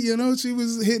Marjorie, you know, she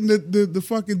was hitting the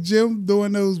fucking gym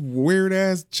doing those weird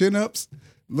ass chin ups,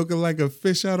 looking like a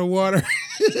fish out of water.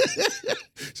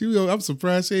 I'm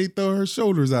surprised she ain't throw her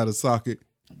shoulders out of socket.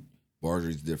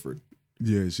 Marjorie's different.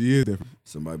 Yeah, she is different.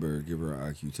 Somebody better give her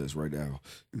an IQ test right now.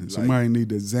 Somebody need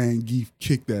to Zangief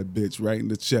kick that bitch right in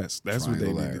the chest. That's what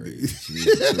they need to do. She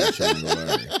needs to Triangle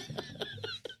Larry.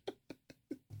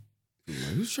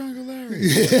 Like, who's Triangle Larry?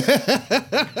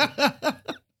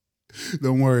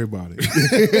 Don't worry about it.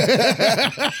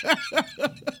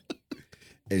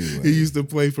 Anyway. He used to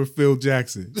play for Phil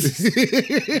Jackson.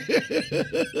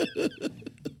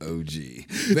 OG.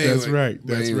 That's right.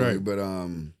 That's right. But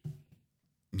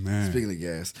man, speaking of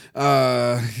gas,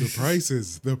 the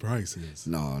prices.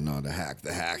 No, the hack.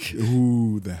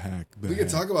 Ooh, the hack. We can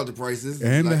talk about the prices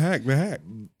and the hack.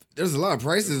 There's a lot of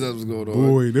prices that was going on.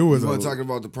 Boy, there was. You want to talk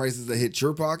about the prices that hit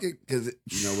your pocket? Because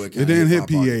you know what? It didn't hit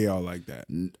PA all like that.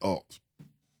 Oh,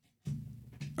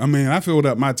 I mean, I filled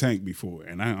up my tank before,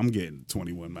 and I'm getting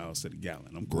 21 miles to the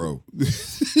gallon. I'm Bro.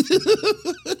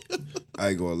 I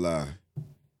ain't gonna lie.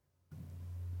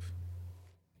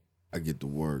 I get to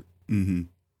work. Mm-hmm.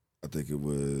 I think it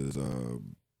was the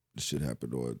shit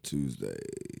happened on Tuesday,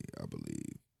 I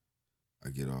believe. I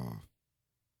get off.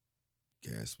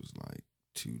 Gas was like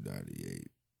 $2.98.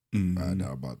 Mm-hmm. I found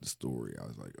out about the story. I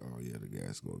was like, oh yeah, the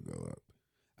gas gonna go up.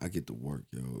 I get to work,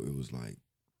 yo. It was like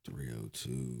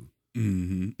 $3.02.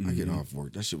 Mm-hmm. I get off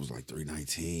work. That shit was like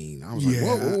 $3.19. I was like, Yeah,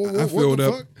 whoa, I filled what the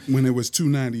up fuck? when it was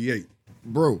 $2.98.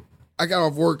 Bro, I got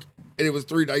off work and it was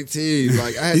 $3.19.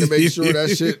 Like I had to make sure that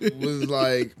shit was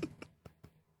like,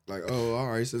 oh,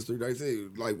 all right, since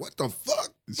 $3.19. Like, what the fuck?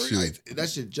 $3.19. That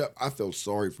shit jumped. I felt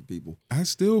sorry for people. I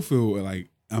still feel like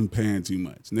I'm paying too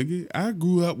much, nigga. I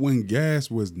grew up when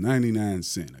gas was 99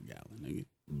 cents a gallon, nigga.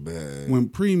 Man. When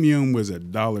premium was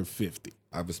 $1.50.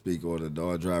 I would speak on the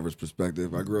dog driver's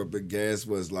perspective. I grew up in gas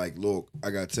was like, look, I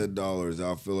got $10.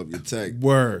 I'll fill up your tank.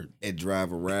 Word. And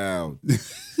drive around.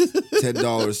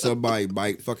 $10, somebody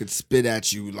might fucking spit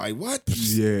at you. Like, what?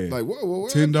 Yeah. Like, whoa.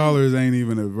 $10 ain't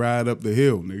even a ride up the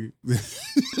hill, nigga.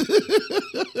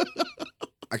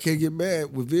 I can't get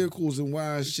mad with vehicles and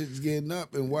why shit's getting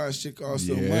up and why shit costs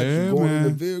so much Yeah, for going in the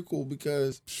man. vehicle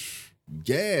because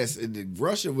gas and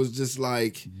Russia was just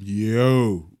like,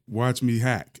 Yo, watch me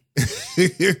hack.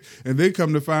 And they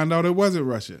come to find out it wasn't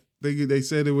Russia. They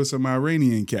said it was some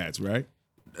Iranian cats, right?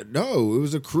 no, it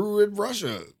was a crew in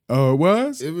Russia. Oh, it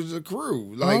was? It was a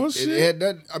crew. Like, Oh, it shit. had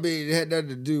nothing, I mean, it had nothing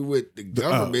to do with the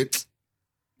government.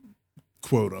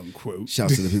 Quote unquote.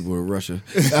 Shouts to the people in Russia.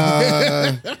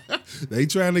 They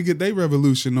trying to get their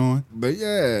revolution on. But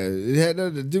yeah, it had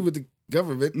nothing to do with the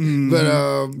government. Mhm.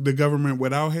 But The government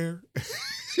without hair?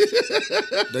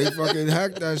 they fucking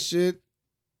hacked that shit.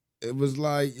 It was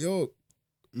like, yo,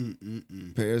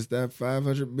 pay us that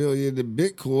 $500 million in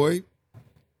Bitcoin,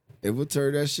 and we'll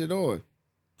turn that shit on.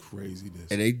 Craziness.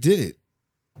 And they did it.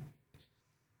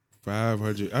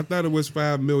 500. I thought it was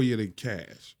 5 million in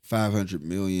cash. 500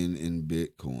 million in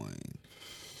Bitcoin.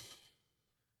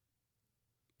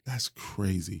 That's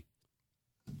crazy.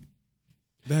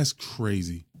 That's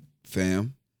crazy.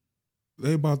 Fam.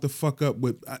 They about to fuck up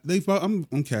with.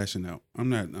 I'm cashing out. I'm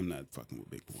not fucking with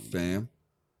Bitcoin. Fam.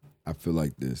 I feel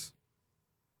like this.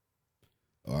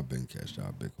 Oh, I've been cashed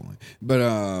out Bitcoin. But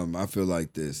I feel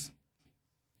like this.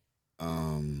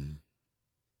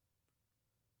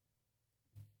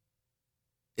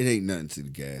 It ain't nothing to the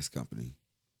gas company.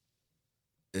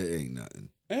 It ain't nothing.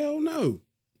 Hell no.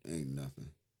 Ain't nothing.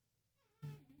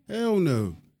 Hell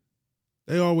no.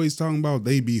 They always talking about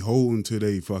they be holding to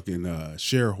they fucking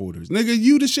shareholders. Nigga,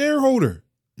 you the shareholder.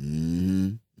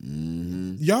 Mm-hmm.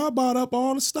 Mm-hmm. Y'all bought up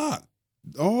all the stock.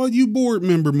 All you board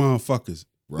member motherfuckers.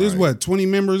 Right. There's what, 20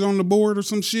 members on the board or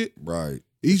some shit? Right.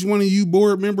 Each one of you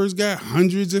board members got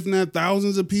hundreds, if not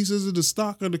thousands, of pieces of the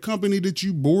stock of the company that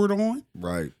you board on.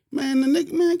 Right. Man,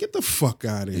 get the fuck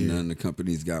out of And here. none of the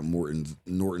companies got Norton's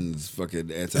fucking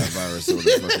antivirus on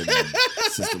the fucking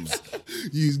systems.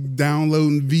 You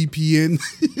downloading VPN.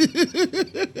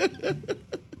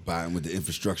 Buying with the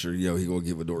infrastructure. Yo, he gonna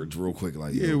give a Norton's real quick.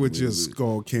 Like, Yeah, yo, with your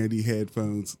skull candy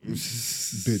headphones.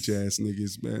 Bitch ass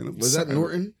niggas, man. I'm Was that sorry.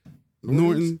 Norton?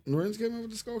 Norton's came up with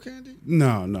the skull candy? No.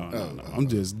 I'm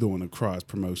just doing a cross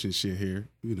promotion shit here.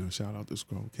 You know, shout out to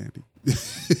Skull Candy.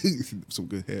 Some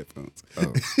good headphones. Oh.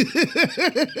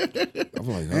 I'm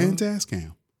like, huh? And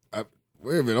Tascam.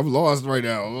 Wait a minute, I'm lost right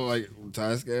now. I'm like,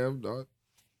 Tascam, dog.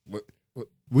 What?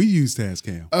 We use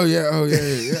Tascam. Oh yeah. Oh yeah.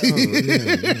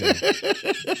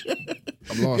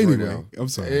 I'm lost Anyway, right now. I'm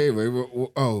sorry. Anyway,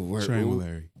 where? Train with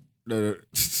Larry. No.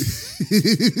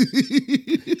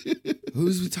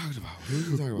 Who's we talking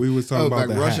about? We was talking about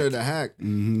back the Russia hack. and the hack.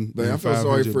 Mm-hmm. But I And felt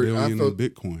sorry 500 for. I billion felt in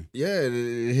Bitcoin. Yeah,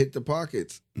 it hit the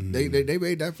pockets. Mhm. They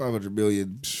made that 500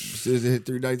 billion as soon as it hit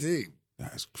 319,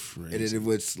 That's crazy. and then it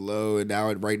went slow. And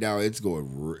now right now it's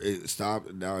going. It stopped.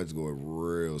 And now it's going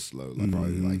real slow, like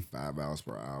probably Mhm. like 5 miles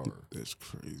per hour. That's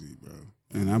crazy, bro.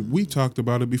 And we talked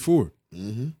about it before.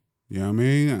 Mm-hmm. You know what I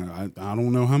mean? I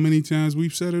don't know how many times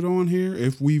we've said it on here,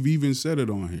 if we've even said it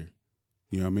on here.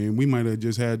 You know what I mean? We might have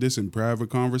just had this in private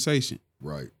conversation.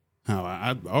 Right. How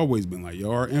I've always been like,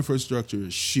 yo, our infrastructure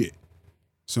is shit.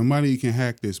 Somebody can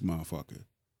hack this motherfucker.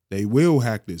 They will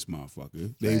hack this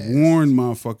motherfucker. They Fast. warned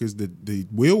motherfuckers that they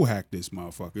will hack this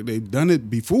motherfucker. They've done it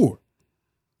before.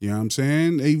 You know what I'm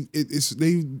saying?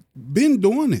 They've been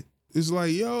doing it. It's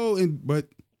like, yo, but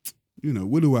you know,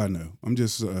 what do I know? I'm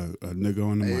just a nigga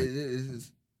on the Hey, mic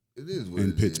it is what in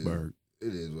it Pittsburgh. Is.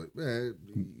 It is what, man.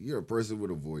 You're a person with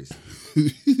a voice.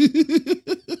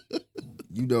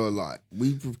 You know a lot.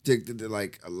 We predicted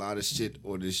like a lot of shit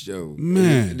on this show.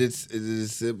 Man. And it's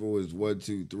as simple as 1,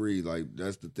 2, 3. Like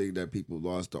that's the thing that people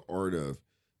lost the art of.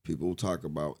 People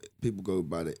go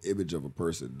by the image of a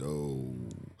person. No,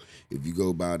 if you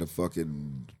go by the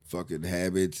fucking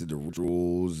habits and the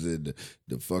rituals and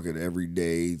the fucking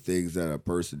everyday things that a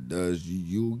person does,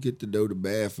 you'll get to know the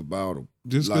math about them.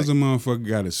 Just because a motherfucker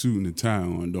got a suit and a tie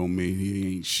on don't mean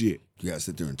he ain't shit. You gotta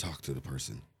sit there and talk to the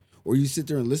person. Or you sit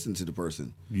there and listen to the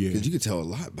person. Yeah. Because you can tell a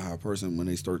lot by a person when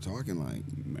they start talking like...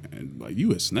 Man, like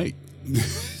you a snake.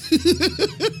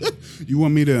 You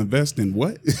want me to invest in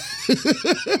what?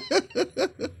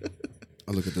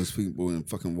 I look at those people in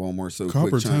fucking Walmart so Copper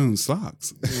quick. tone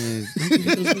socks. Man, don't you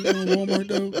get those people in Walmart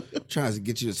though? Tries to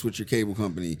get you to switch your cable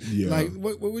company. Yeah. Like,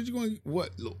 what you going...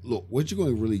 What you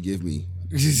going to really give me?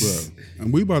 Bro,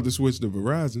 and we about to switch to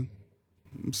Verizon.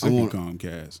 I'm sick of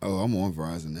Comcast. Oh, I'm on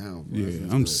Verizon now. Yeah,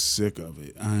 I'm sick of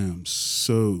it. I am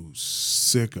so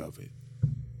sick of it.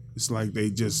 It's like they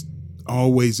just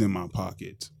always in my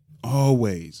pockets.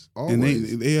 Always. And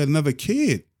they another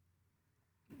kid.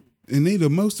 And they the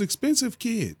most expensive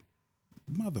kid.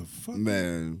 Motherfucker.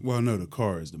 Man. Well, no, the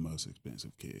car is the most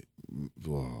expensive kid.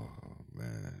 Oh,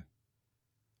 man.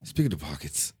 Speaking of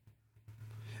pockets,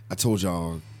 I told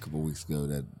y'all a couple weeks ago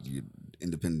that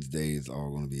Independence Day is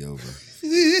all going to be over.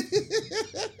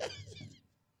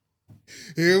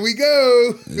 Here we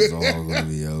go. It's all going to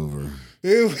be over.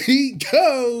 Here we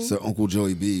go. So Uncle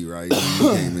Joey B, right? He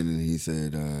came in and he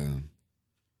said,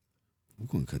 we're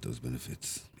going to cut those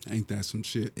benefits. Ain't that some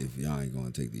shit? If y'all ain't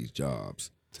going to take these jobs.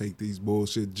 Take these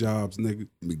bullshit jobs, nigga.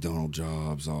 McDonald's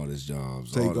jobs, all these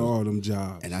jobs. Take all them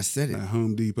jobs. And I said it. That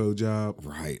Home Depot job.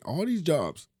 Right. All these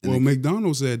jobs. Well,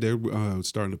 McDonald's said they're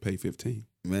starting to pay $15.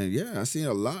 Man, yeah, I seen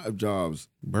a lot of jobs.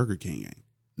 Burger King ain't.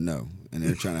 No. And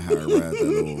they're trying to hire Rad that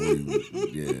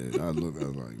old. Yeah. I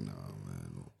was like, no,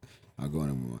 man. I go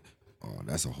in. Oh,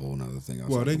 that's a whole nother thing.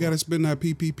 Well, they got to spend that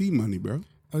PPP money, bro.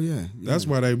 Oh, yeah. That's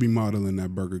why they remodeling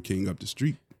that Burger King up the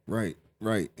street. Right.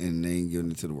 And they ain't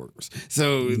giving it to the workers.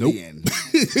 So, in the end.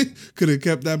 Could have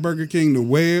kept that Burger King the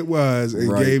way it was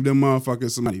and gave them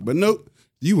motherfuckers some money. But nope.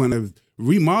 You want to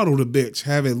remodel the bitch,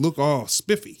 have it look all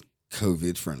spiffy.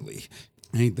 COVID friendly.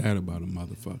 Ain't that about a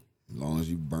motherfucker? As long as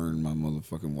you burn my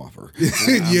motherfucking Whopper.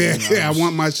 I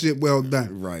want my shit well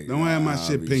done. Right. Don't have my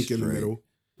shit pink in the middle.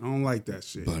 I don't like that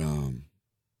shit. But, oh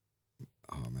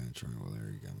man, Triangle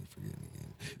Larry got me forgetting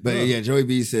again. But yeah, Joey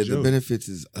B said the benefits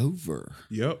is over.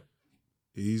 Yep.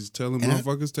 He's telling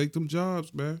motherfuckers take them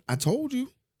jobs, man. I told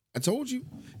you.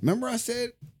 Remember I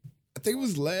said, I think it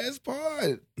was last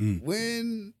pod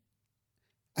when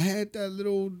I had that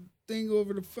little thing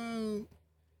over the phone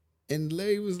and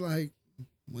Larry was like,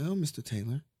 well, Mr.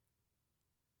 Taylor,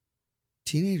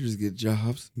 teenagers get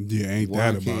jobs. Yeah, ain't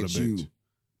that about a bitch?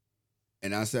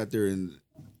 And I sat there and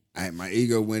my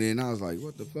ego went in. I was like,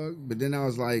 what the fuck? But then I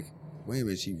was like, wait a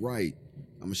minute, she right.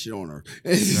 I'm gonna shit on her.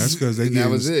 That's because that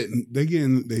was it. They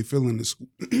feeling the.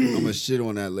 I'm gonna shit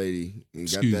on that lady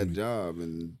and got that job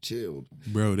and chilled.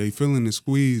 Bro, they feeling the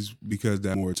squeeze because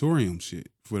that moratorium shit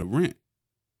for the rent.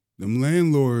 Them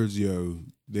landlords, yo,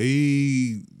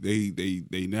 they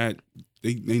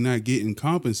not getting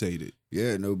compensated.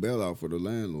 Yeah, no bailout for the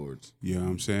landlords. You know what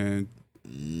I'm saying?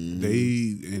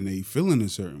 They feeling a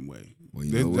certain way.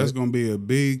 Well, that's going to be a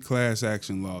big class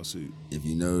action lawsuit. If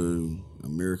you know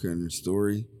American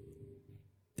story,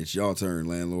 it's y'all turn,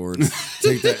 landlords.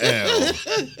 Take the L.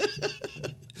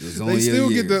 They still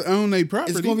get to own their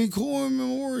property. It's going to be cool on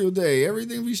Memorial Day.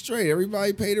 Everything be straight.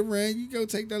 Everybody pay the rent. You go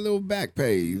take that little back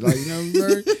pay. Like, you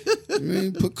know, I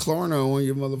mean, put Klarna on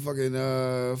your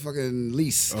motherfucking fucking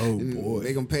lease. Oh, boy.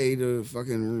 They going to pay the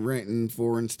fucking rent in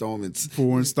 4 installments.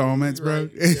 4 installments, bro.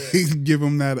 Right. Yeah. Give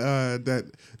them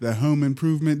that home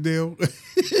improvement deal.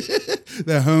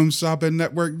 That home shopping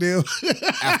network deal.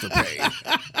 Afterpay.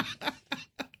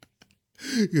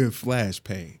 Good flash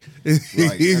pay. Right,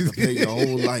 have to pay your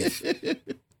whole life.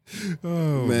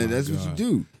 Oh man, that's what you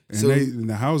do. And so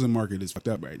the housing market is fucked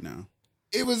up right now.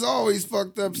 It was always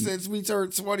fucked up since we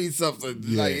turned 20-something.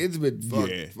 Yeah. Like it's been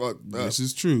fucked up. This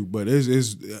is true, but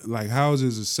it's like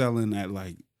houses are selling at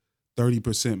like 30%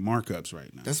 markups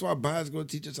right now. That's why Bob's going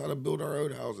to teach us how to build our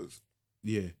own houses.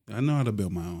 Yeah, I know how to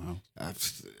build my own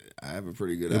house. I have a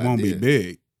pretty good idea. It won't be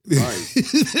big. Right.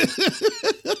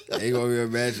 Ain't gonna be a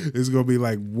magic. It's gonna be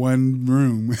like one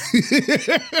room.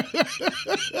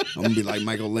 I'm gonna be like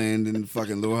Michael Land in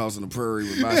fucking Little House on the Prairie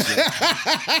with my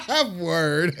shit.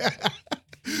 Word.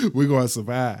 We're gonna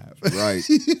survive. Right.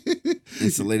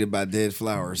 Insulated by dead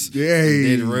flowers. Yeah.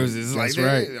 Dead roses. That's like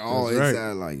right. All that's inside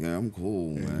right. like, I'm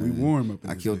cool, man. We warm up.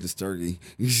 I killed this turkey.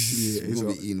 Yeah,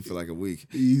 we'll be eating for like a week.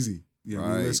 Easy. Yeah,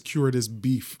 Right. let's cure this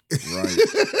beef. Right.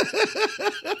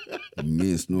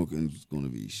 Me and Snorkins going to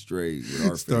be straight with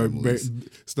our families.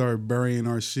 Start burying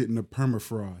our shit in the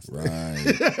permafrost. Right.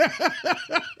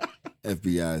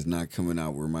 FBI is not coming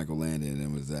out where Michael Landon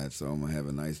and was at, so I'm gonna have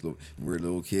a nice little where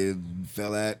little kid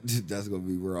fell at. That's gonna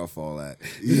be where I'll fall at.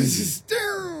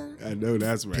 I know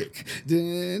that's right.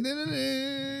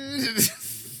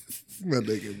 My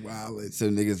nigga wildin'. So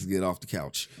niggas get off the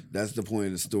couch. That's the point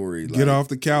of the story. Get off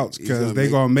the couch because they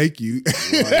gonna make you.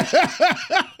 Right.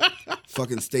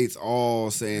 Fucking states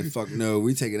all saying fuck no,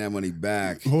 we taking that money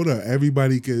back. Hold up,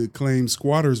 everybody could claim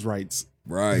squatters' rights.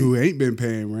 Right. Who ain't been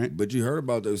paying rent. But you heard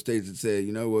about those states that said,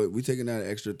 you know what, we taking that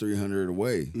extra $300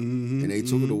 away. Mm-hmm, And they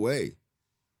took it away.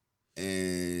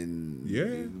 And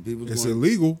yeah, people it's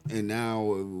illegal. And now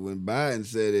when Biden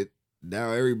said it,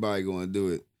 now everybody going to do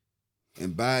it.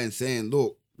 And Biden saying,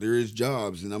 look, there is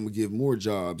jobs, and I'm going to give more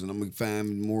jobs, and I'm going to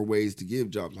find more ways to give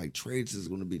jobs. Like, trades is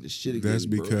going to be the shit again, That's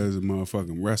because of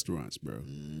motherfucking restaurants, bro.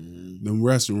 Them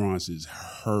restaurants is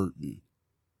hurting.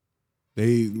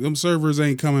 Them servers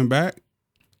ain't coming back.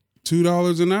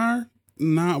 $2 an hour?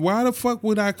 Nah, why the fuck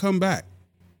would I come back?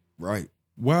 Right.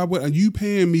 Why would are you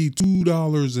paying me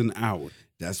 $2 an hour?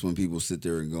 That's when people sit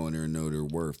there and go in there and know their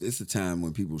worth. It's the time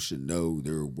when people should know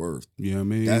their worth. You know what I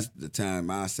mean? That's the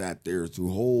time I sat there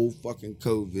through whole fucking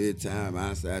COVID time.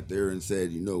 I sat there and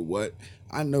said, you know what?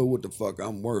 I know what the fuck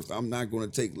I'm worth. I'm not going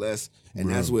to take less. And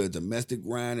that's with a domestic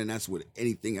grind, and that's with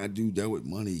anything I do that with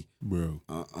money. Bro,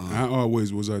 I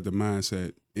always was at the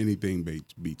mindset, anything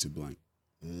beats a blank.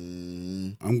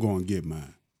 I'm going to get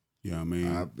mine. You know what I mean?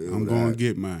 I'm going to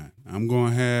get mine. I'm going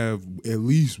to have at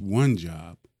least one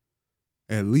job.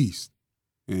 At least.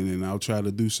 And then I'll try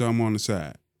to do something on the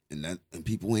side. And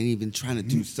people ain't even trying to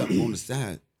do something on the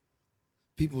side.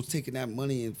 People taking that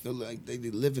money and feel like they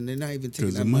living. They're not even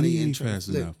taking that money and trying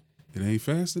to flip. It ain't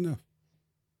fast enough.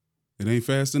 It ain't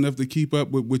fast enough to keep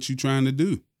up with what you're trying to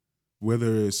do.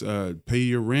 Whether it's pay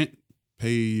your rent,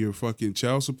 pay your fucking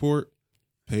child support,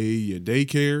 pay your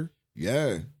daycare.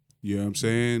 Yeah. You know what I'm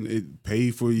saying?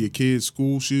 Pay for your kids'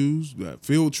 school shoes,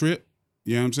 field trip.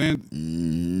 You know what I'm saying?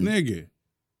 Mm-hmm. Nigga,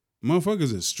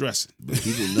 motherfuckers are stressing. But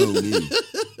people know me,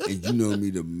 and you know me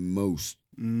the most.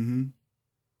 Mm-hmm.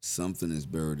 Something is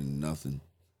better than nothing.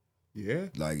 Yeah.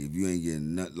 Like, if you ain't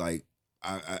getting nothing, like,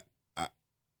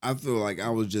 I feel like I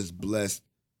was just blessed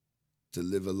to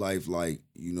live a life like,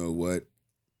 you know what?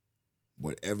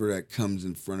 Whatever that comes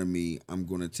in front of me, I'm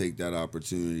going to take that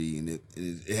opportunity, and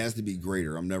it has to be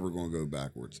greater. I'm never going to go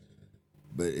backwards.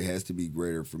 But it has to be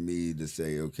greater for me to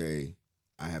say, okay,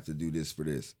 I have to do this for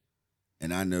this.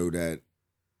 And I know that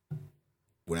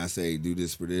when I say do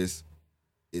this for this,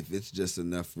 if it's just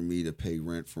enough for me to pay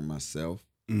rent for myself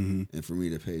and for me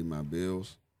to pay my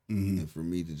bills and for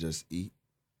me to just eat,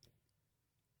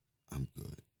 I'm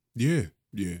good. Yeah.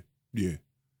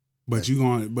 But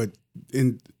but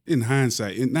in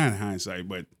hindsight, not hindsight,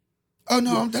 but oh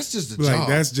no, that's just a like job.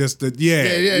 that's just the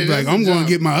yeah. Like I'm job. gonna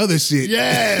get my other shit.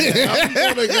 Yeah, I'm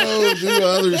gonna go do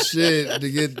other shit to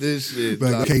get this shit.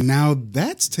 Like, okay, now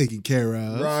that's taken care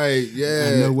of. Right,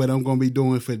 yeah. I know what I'm gonna be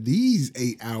doing for these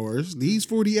 8 hours. These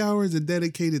 40 hours are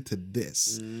dedicated to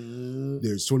this.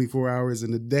 There's 24 hours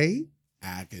in a day.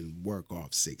 I can work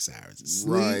off 6 hours of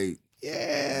sleep. Right.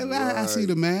 Yeah, I see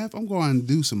the math. I'm going to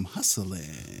do some hustling.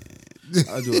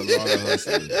 I do a lot of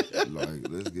hustling. Like,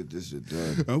 let's get this shit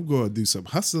done. I'm going to do some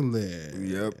hustling.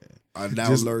 Yep. I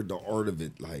now learned the art of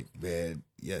it. Like, man,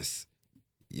 yes.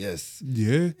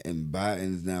 Yeah. And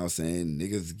Biden's now saying,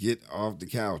 niggas, get off the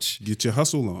couch. Get your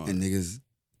hustle on. And niggas,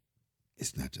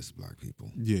 it's not just black people.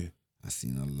 Yeah. I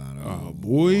seen a lot of oh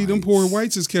boy, whites. Them poor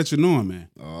whites is catching on, man.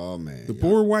 Oh man, the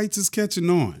poor whites is catching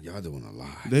on. Y'all doing a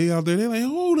lot. They out there, they're like,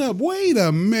 hold up, wait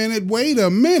a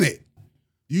minute.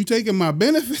 You taking my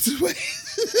benefits away?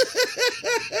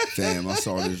 Fam, I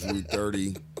saw this Route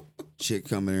 30 chick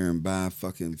come in here and buy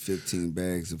fucking 15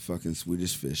 bags of fucking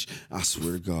Swedish fish. I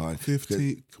swear to God.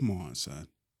 15? Come on, son.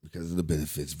 Because of the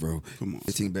benefits, bro. Come on.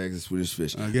 15 bags of Swedish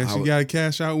fish. I guess you got to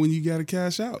cash out when you got to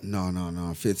cash out.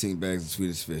 No. 15 bags of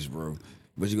Swedish fish, bro.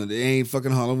 But you're gonna, it ain't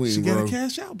fucking Halloween, bro. You got to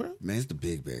cash out, bro. Man, it's the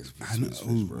big bags of Swedish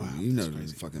fish, bro. Wow, you know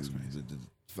the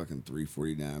fucking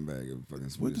 $3.49 bag of fucking Swedish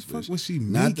fish. What the fuck was she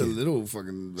making? Not the little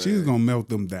fucking bag. She was going to melt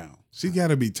them down. She got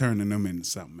to be turning them into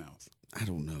something else. I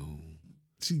don't know.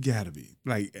 She got to be.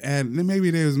 Like,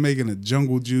 maybe they was making a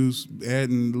jungle juice,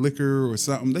 adding liquor or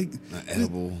something. Not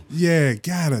edible. Yeah,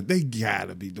 they got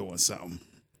to be doing something.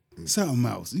 Something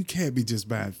else. You can't be just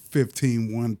buying 15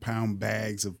 1-pound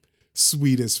bags of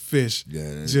Swedish fish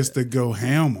just to go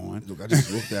ham on. Look, I just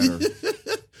looked at her.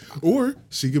 Or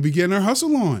she could be getting her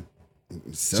hustle on.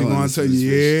 She gonna tell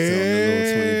you, selling the little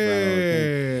 $25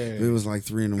 it was like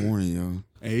 3 a.m, yo.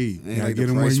 Hey, Ain't gotta like get the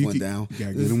them where price you went can. down.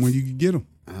 Gotta get them where you can get them.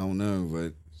 I don't know,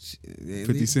 but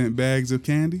 50-cent bags of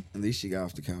candy At least she got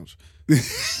off the couch.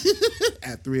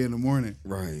 at 3 a.m.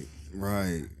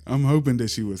 Right. I'm hoping that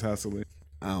she was hustling.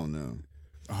 I don't know.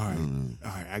 All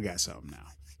right, I got something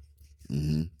now.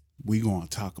 Mm-hmm. We gonna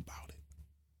talk about it.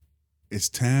 It's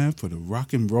time for the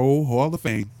Rock and Roll Hall of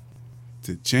Fame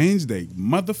to change their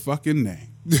motherfucking name.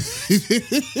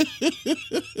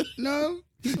 No.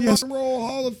 Yes. Rock and Roll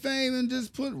Hall of Fame and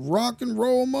just put rock and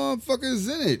roll motherfuckers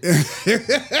in it.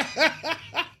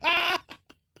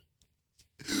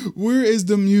 Where is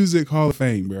the Music Hall of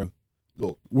Fame, bro?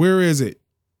 Look, Where is it?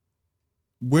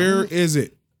 Where is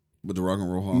it? with the Rock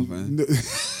and Roll Hall of Fame,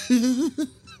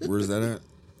 where's that at?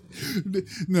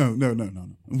 No.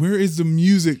 Where is the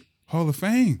Music Hall of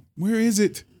Fame? Where is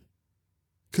it?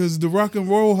 Because the Rock and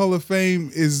Roll Hall of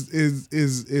Fame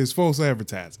is false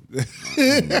advertising.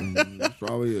 It's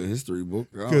probably a history book.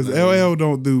 Because LL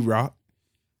don't do rock.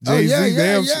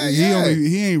 Jay-Z,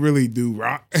 he ain't really do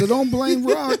rock. So don't blame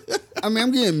rock. I mean,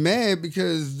 I'm getting mad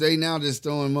because they now just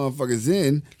throwing motherfuckers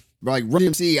in. Like Run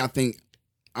DMC, I think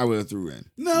I would have threw in.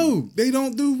 No, they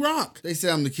don't do rock. They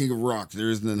say I'm the king of rock. There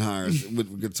is none higher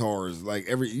with guitars. Like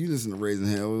you listen to Raising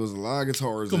Hell, it was a lot of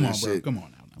guitars. Come in on, that bro. shit. Come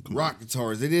on now. Come Rock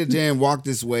guitars. They did a jam Walk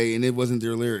This Way, and it wasn't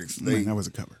their lyrics. on. Man, that was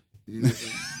a cover.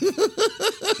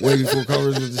 Way before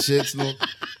covers with the shit. Snoop.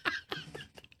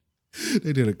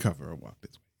 They did a cover of Walk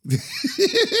This Way.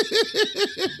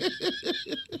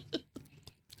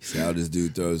 See how this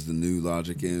dude throws the new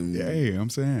Logic in Yeah, I'm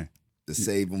saying. to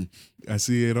save him. I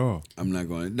see it all. I'm not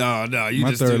going. No. You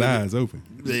My just third do it. eye is open.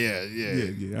 Yeah.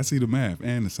 Yeah. I see the math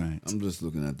and the science. I'm just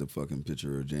looking at the fucking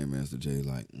picture of Jam Master Jay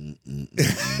like,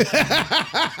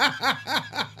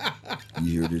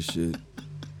 You hear this shit?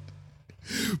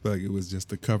 Like it was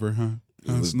just a cover, huh?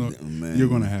 It was- Snook? man. You're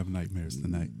gonna have nightmares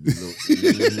tonight.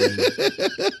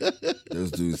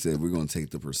 Those dudes said we're gonna take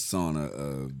the persona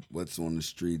of what's on the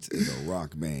streets as a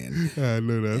rock band. I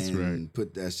know that's and right.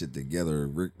 Put that shit together.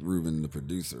 Rick Rubin, the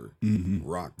producer,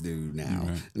 rock dude. Now,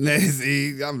 Right.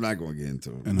 See, I'm not gonna get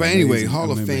into it. An But anyway, amazing-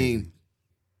 Hall of amazing. Fame,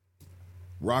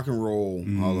 Rock and Roll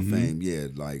Hall of Fame. Yeah,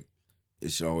 like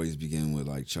it should always begin with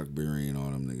like Chuck Berry and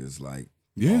all them niggas, like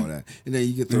all that, and then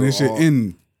you get And through that shit all.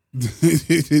 end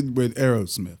with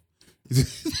Aerosmith.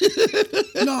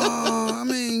 No, I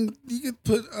mean you could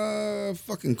put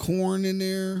fucking Korn in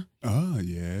there. Oh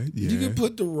yeah. You could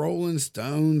put the Rolling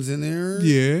Stones in there.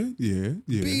 Yeah.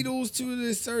 Beatles to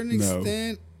a certain No.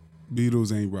 extent.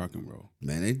 Beatles ain't rock and roll.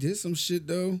 Man, they did some shit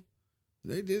though.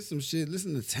 They did some shit.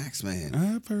 Listen to Taxman.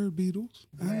 I've heard Beatles.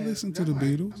 I listened to the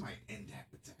Beatles. I might end that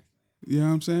with Taxman. You know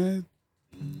what I'm saying?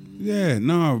 Yeah,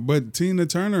 no, but Tina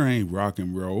Turner ain't rock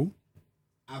and roll.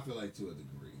 I feel like to a degree.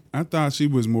 I thought she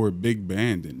was more big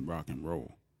band than rock and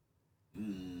roll.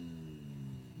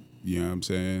 You know what I'm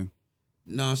saying?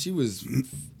 No, she was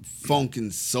funk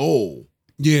and soul.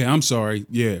 Yeah, I'm sorry.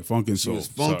 Yeah, funk and She soul. was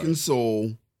funk Sorry. and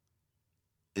soul.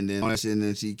 And then all that shit, and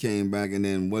then she came back, and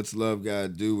then what's love got to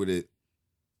do with it?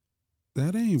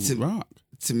 That ain't To- rock.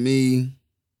 To me,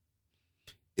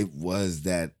 it was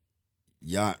that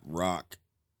yacht rock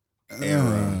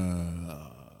era.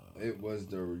 It was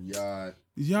the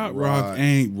Yacht Rock. rock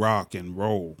ain't rock and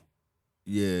roll.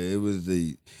 Yeah, it was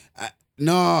the.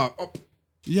 No,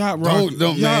 Yacht rock.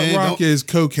 Don't, yacht man, rock don't- is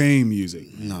cocaine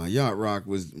music. no, yacht rock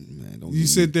was. Man, don't You get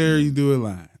sit me- there, you do a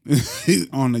line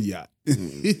on the yacht.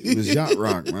 It was yacht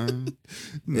rock, man.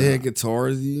 They had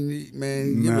guitars,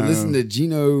 man. You ever No. listen to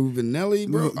Gino Vanelli,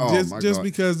 bro? Look, Oh my just god,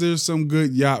 because there's some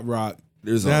good yacht rock,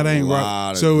 there's that a ain't lot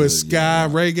rock. of So it's good ska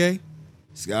yacht rock. reggae.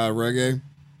 Sky reggae.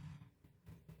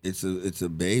 It's a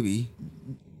baby.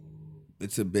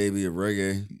 It's a baby of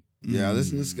reggae. Yeah, I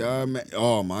listen to Sky. Man.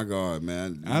 Oh my god,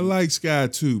 man. I like ska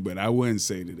too, but I wouldn't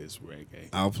say that it's reggae.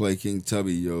 I'll play King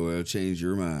Tubby, yo. It'll change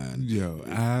your mind. Yo,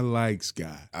 I like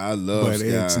ska, I love but Sky.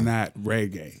 it's not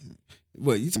reggae.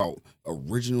 What you talking about?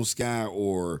 Original Sky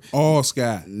or All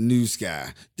ska. new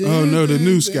Sky? Oh no, the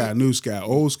new ska, new ska.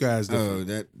 Old ska is different.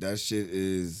 Oh, that shit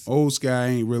is. Old ska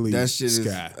ain't really That shit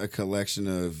ska. is a collection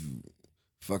of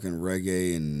fucking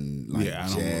reggae and like Yeah,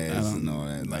 I jazz don't- and all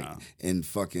that, nah. like and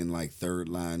fucking like Third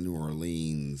Line New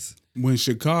Orleans. When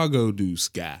Chicago do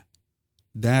ska,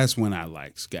 that's when I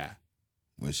like ska.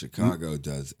 When Chicago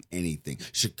does anything,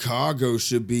 Chicago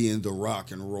should be in the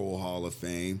Rock and Roll Hall of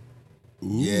Fame.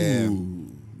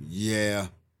 Ooh. Yeah.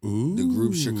 Ooh. The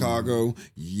group Chicago.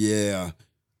 Yeah.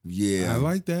 I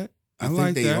like that. I, I think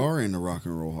like they that. are in the Rock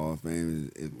and Roll Hall of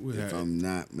Fame, We if had- I'm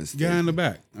not mistaken. Guy in the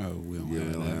back. Oh, we don't Yeah, we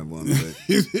have don't that. have one,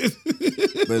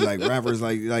 but like rappers,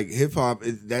 like hip hop,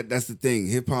 that's the thing.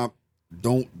 Hip hop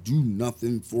don't do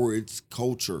nothing for its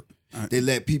culture. They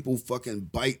let people fucking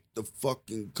bite the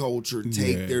fucking culture,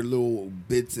 take their little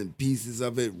bits and pieces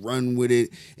of it, run with it,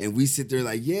 and we sit there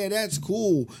like, yeah, that's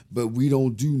cool, but we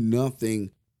don't do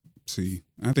nothing. See,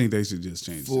 I think they should just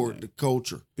change for the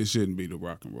culture. It shouldn't be the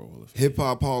Rock and Roll Hall of Fame. Hip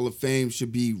Hop Hall of Fame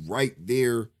should be right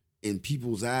there in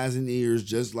people's eyes and ears,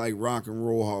 just like Rock and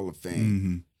Roll Hall of Fame.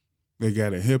 Mm-hmm. They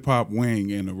got a hip hop wing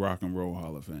in the Rock and Roll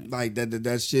Hall of Fame. Like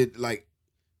that shit. Like,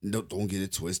 don't get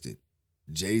it twisted.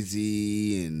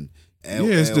 Jay-Z and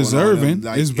LL, it's deserving.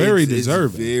 Like, it's very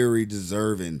deserving. It's very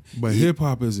deserving. But hip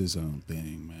hop is its own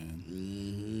thing, man.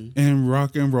 And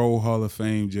Rock and Roll Hall of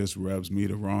Fame just rubs me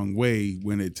the wrong way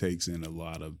when it takes in a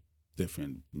lot of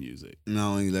different music.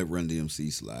 Not only let Run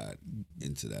DMC slide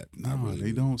into that. No, really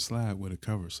they don't slide with a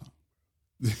cover song.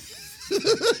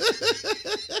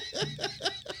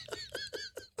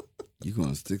 You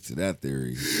gonna stick to that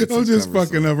theory? I'm just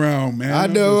fucking around, man. I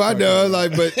know.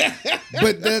 Like, but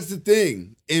that's the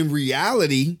thing. In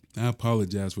reality, I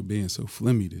apologize for being so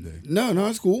flimmy today. No,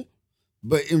 it's cool.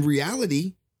 But in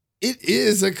reality, it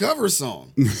is a cover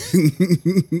song.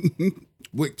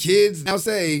 What kids now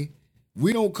say,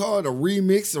 we don't call it a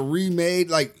remix, a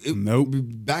remade. Like, nope.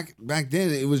 Back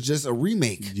then, it was just a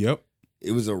remake. Yep.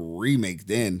 It was a remake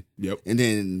then. Yep. And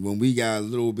then when we got a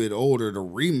little bit older, the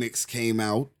remix came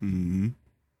out. Mm-hmm.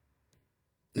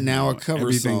 Now a cover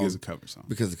everything song. is a cover song.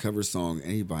 Because a cover song,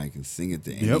 anybody can sing it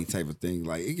to any type of thing.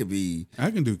 Like, it could be.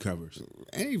 I can do covers.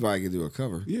 Anybody can do a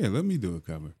cover. Yeah, let me do a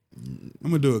cover. I'm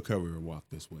going to do a cover of Walk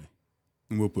This Way.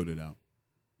 And we'll put it out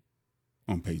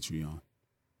on Patreon.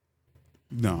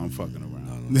 No, I'm fucking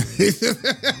around. No.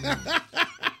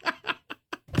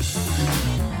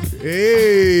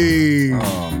 Hey.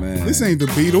 Oh, man. This ain't the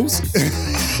Beatles.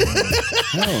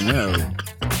 Hell no.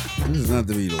 This is not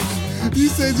the Beatles. You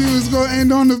said you was going to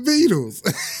end on the Beatles.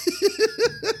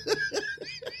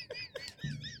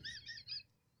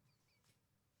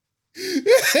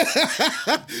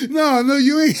 No,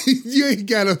 you ain't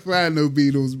gotta find no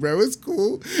Beatles, bro. It's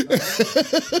cool.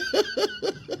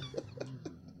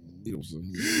 Beatles.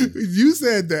 You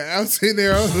said that. I'm sitting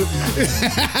there.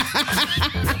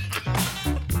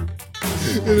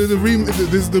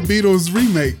 This is the Beatles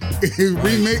remake,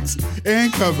 remix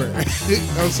and cover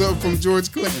of something from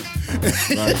George Clinton.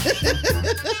 Right.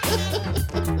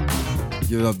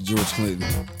 Give it up to George Clinton.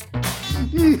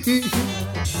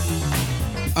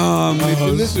 If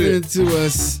you're listening to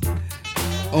us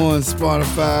on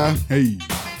Spotify, hey,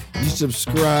 you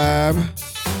subscribe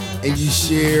and you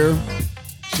share.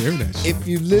 Share that shit. If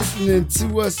you're listening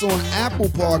to us on Apple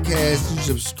Podcasts, you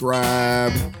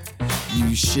subscribe,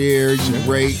 you share, you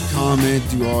rate, comment,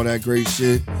 do all that great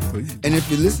shit. Please. And if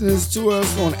you're listening to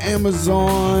us on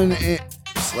Amazon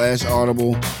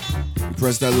 /Audible, you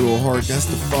press that little heart, that's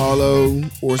to follow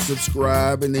or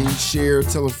subscribe, and then you share,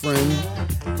 tell a friend.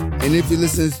 And if you're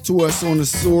listening to us on the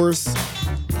Source,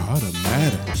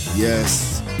 Automatic.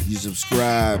 Yes, you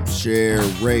subscribe, share,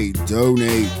 rate,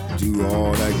 donate, do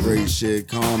all that great shit,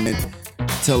 comment,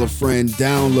 tell a friend,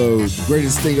 download. The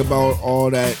greatest thing about all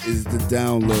that is the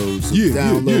download. So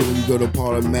download when you go to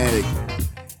Podomatic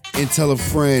and tell a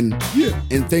friend. Yeah.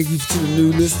 And thank you to the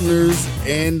new listeners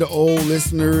and the old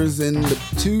listeners and the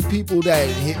 2 people that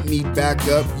hit me back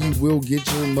up. You will get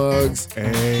your mugs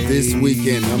this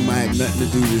weekend. I might have nothing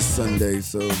to do this Sunday,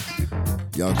 so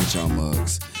y'all get y'all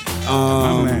mugs.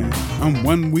 I'm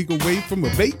 1 week away from a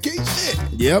vacation.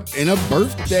 Yep, and a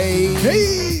birthday.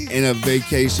 Hey, and a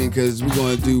vacation, because we're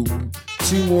going to do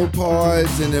 2 more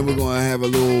pods, and then we're going to have a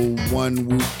little 1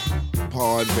 week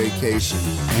pod vacation.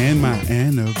 And my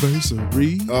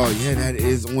anniversary. Oh yeah, that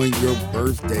is on your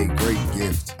birthday. Great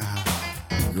gift.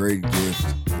 Great gift.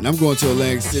 And I'm going to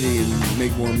Atlantic City and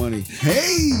make more money.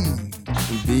 Hey,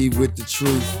 and be with the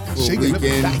truth for a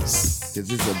weekend. Because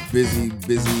it's a busy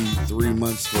 3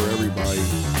 months for everybody.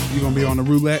 You gonna be on the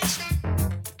roulette?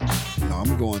 No,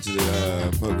 I'm going to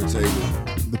the poker table.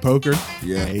 The poker?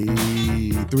 Yeah. Hey,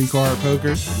 3-card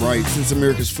poker. Right, since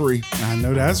America's free. I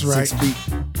know that's right. 6 feet.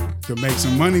 To make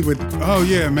some money with, oh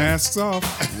yeah, masks off.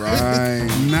 Right.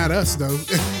 Not us though.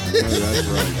 I know that's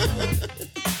right.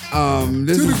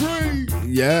 This to is, the grave.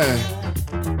 Yeah.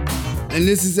 And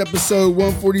this is episode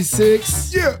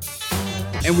 146. Yeah.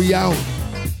 And we out.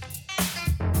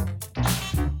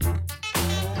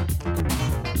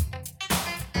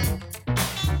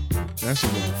 That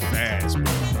shit went fast, bro.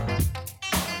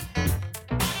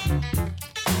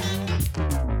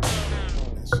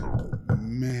 That shit went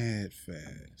mad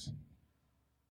fast.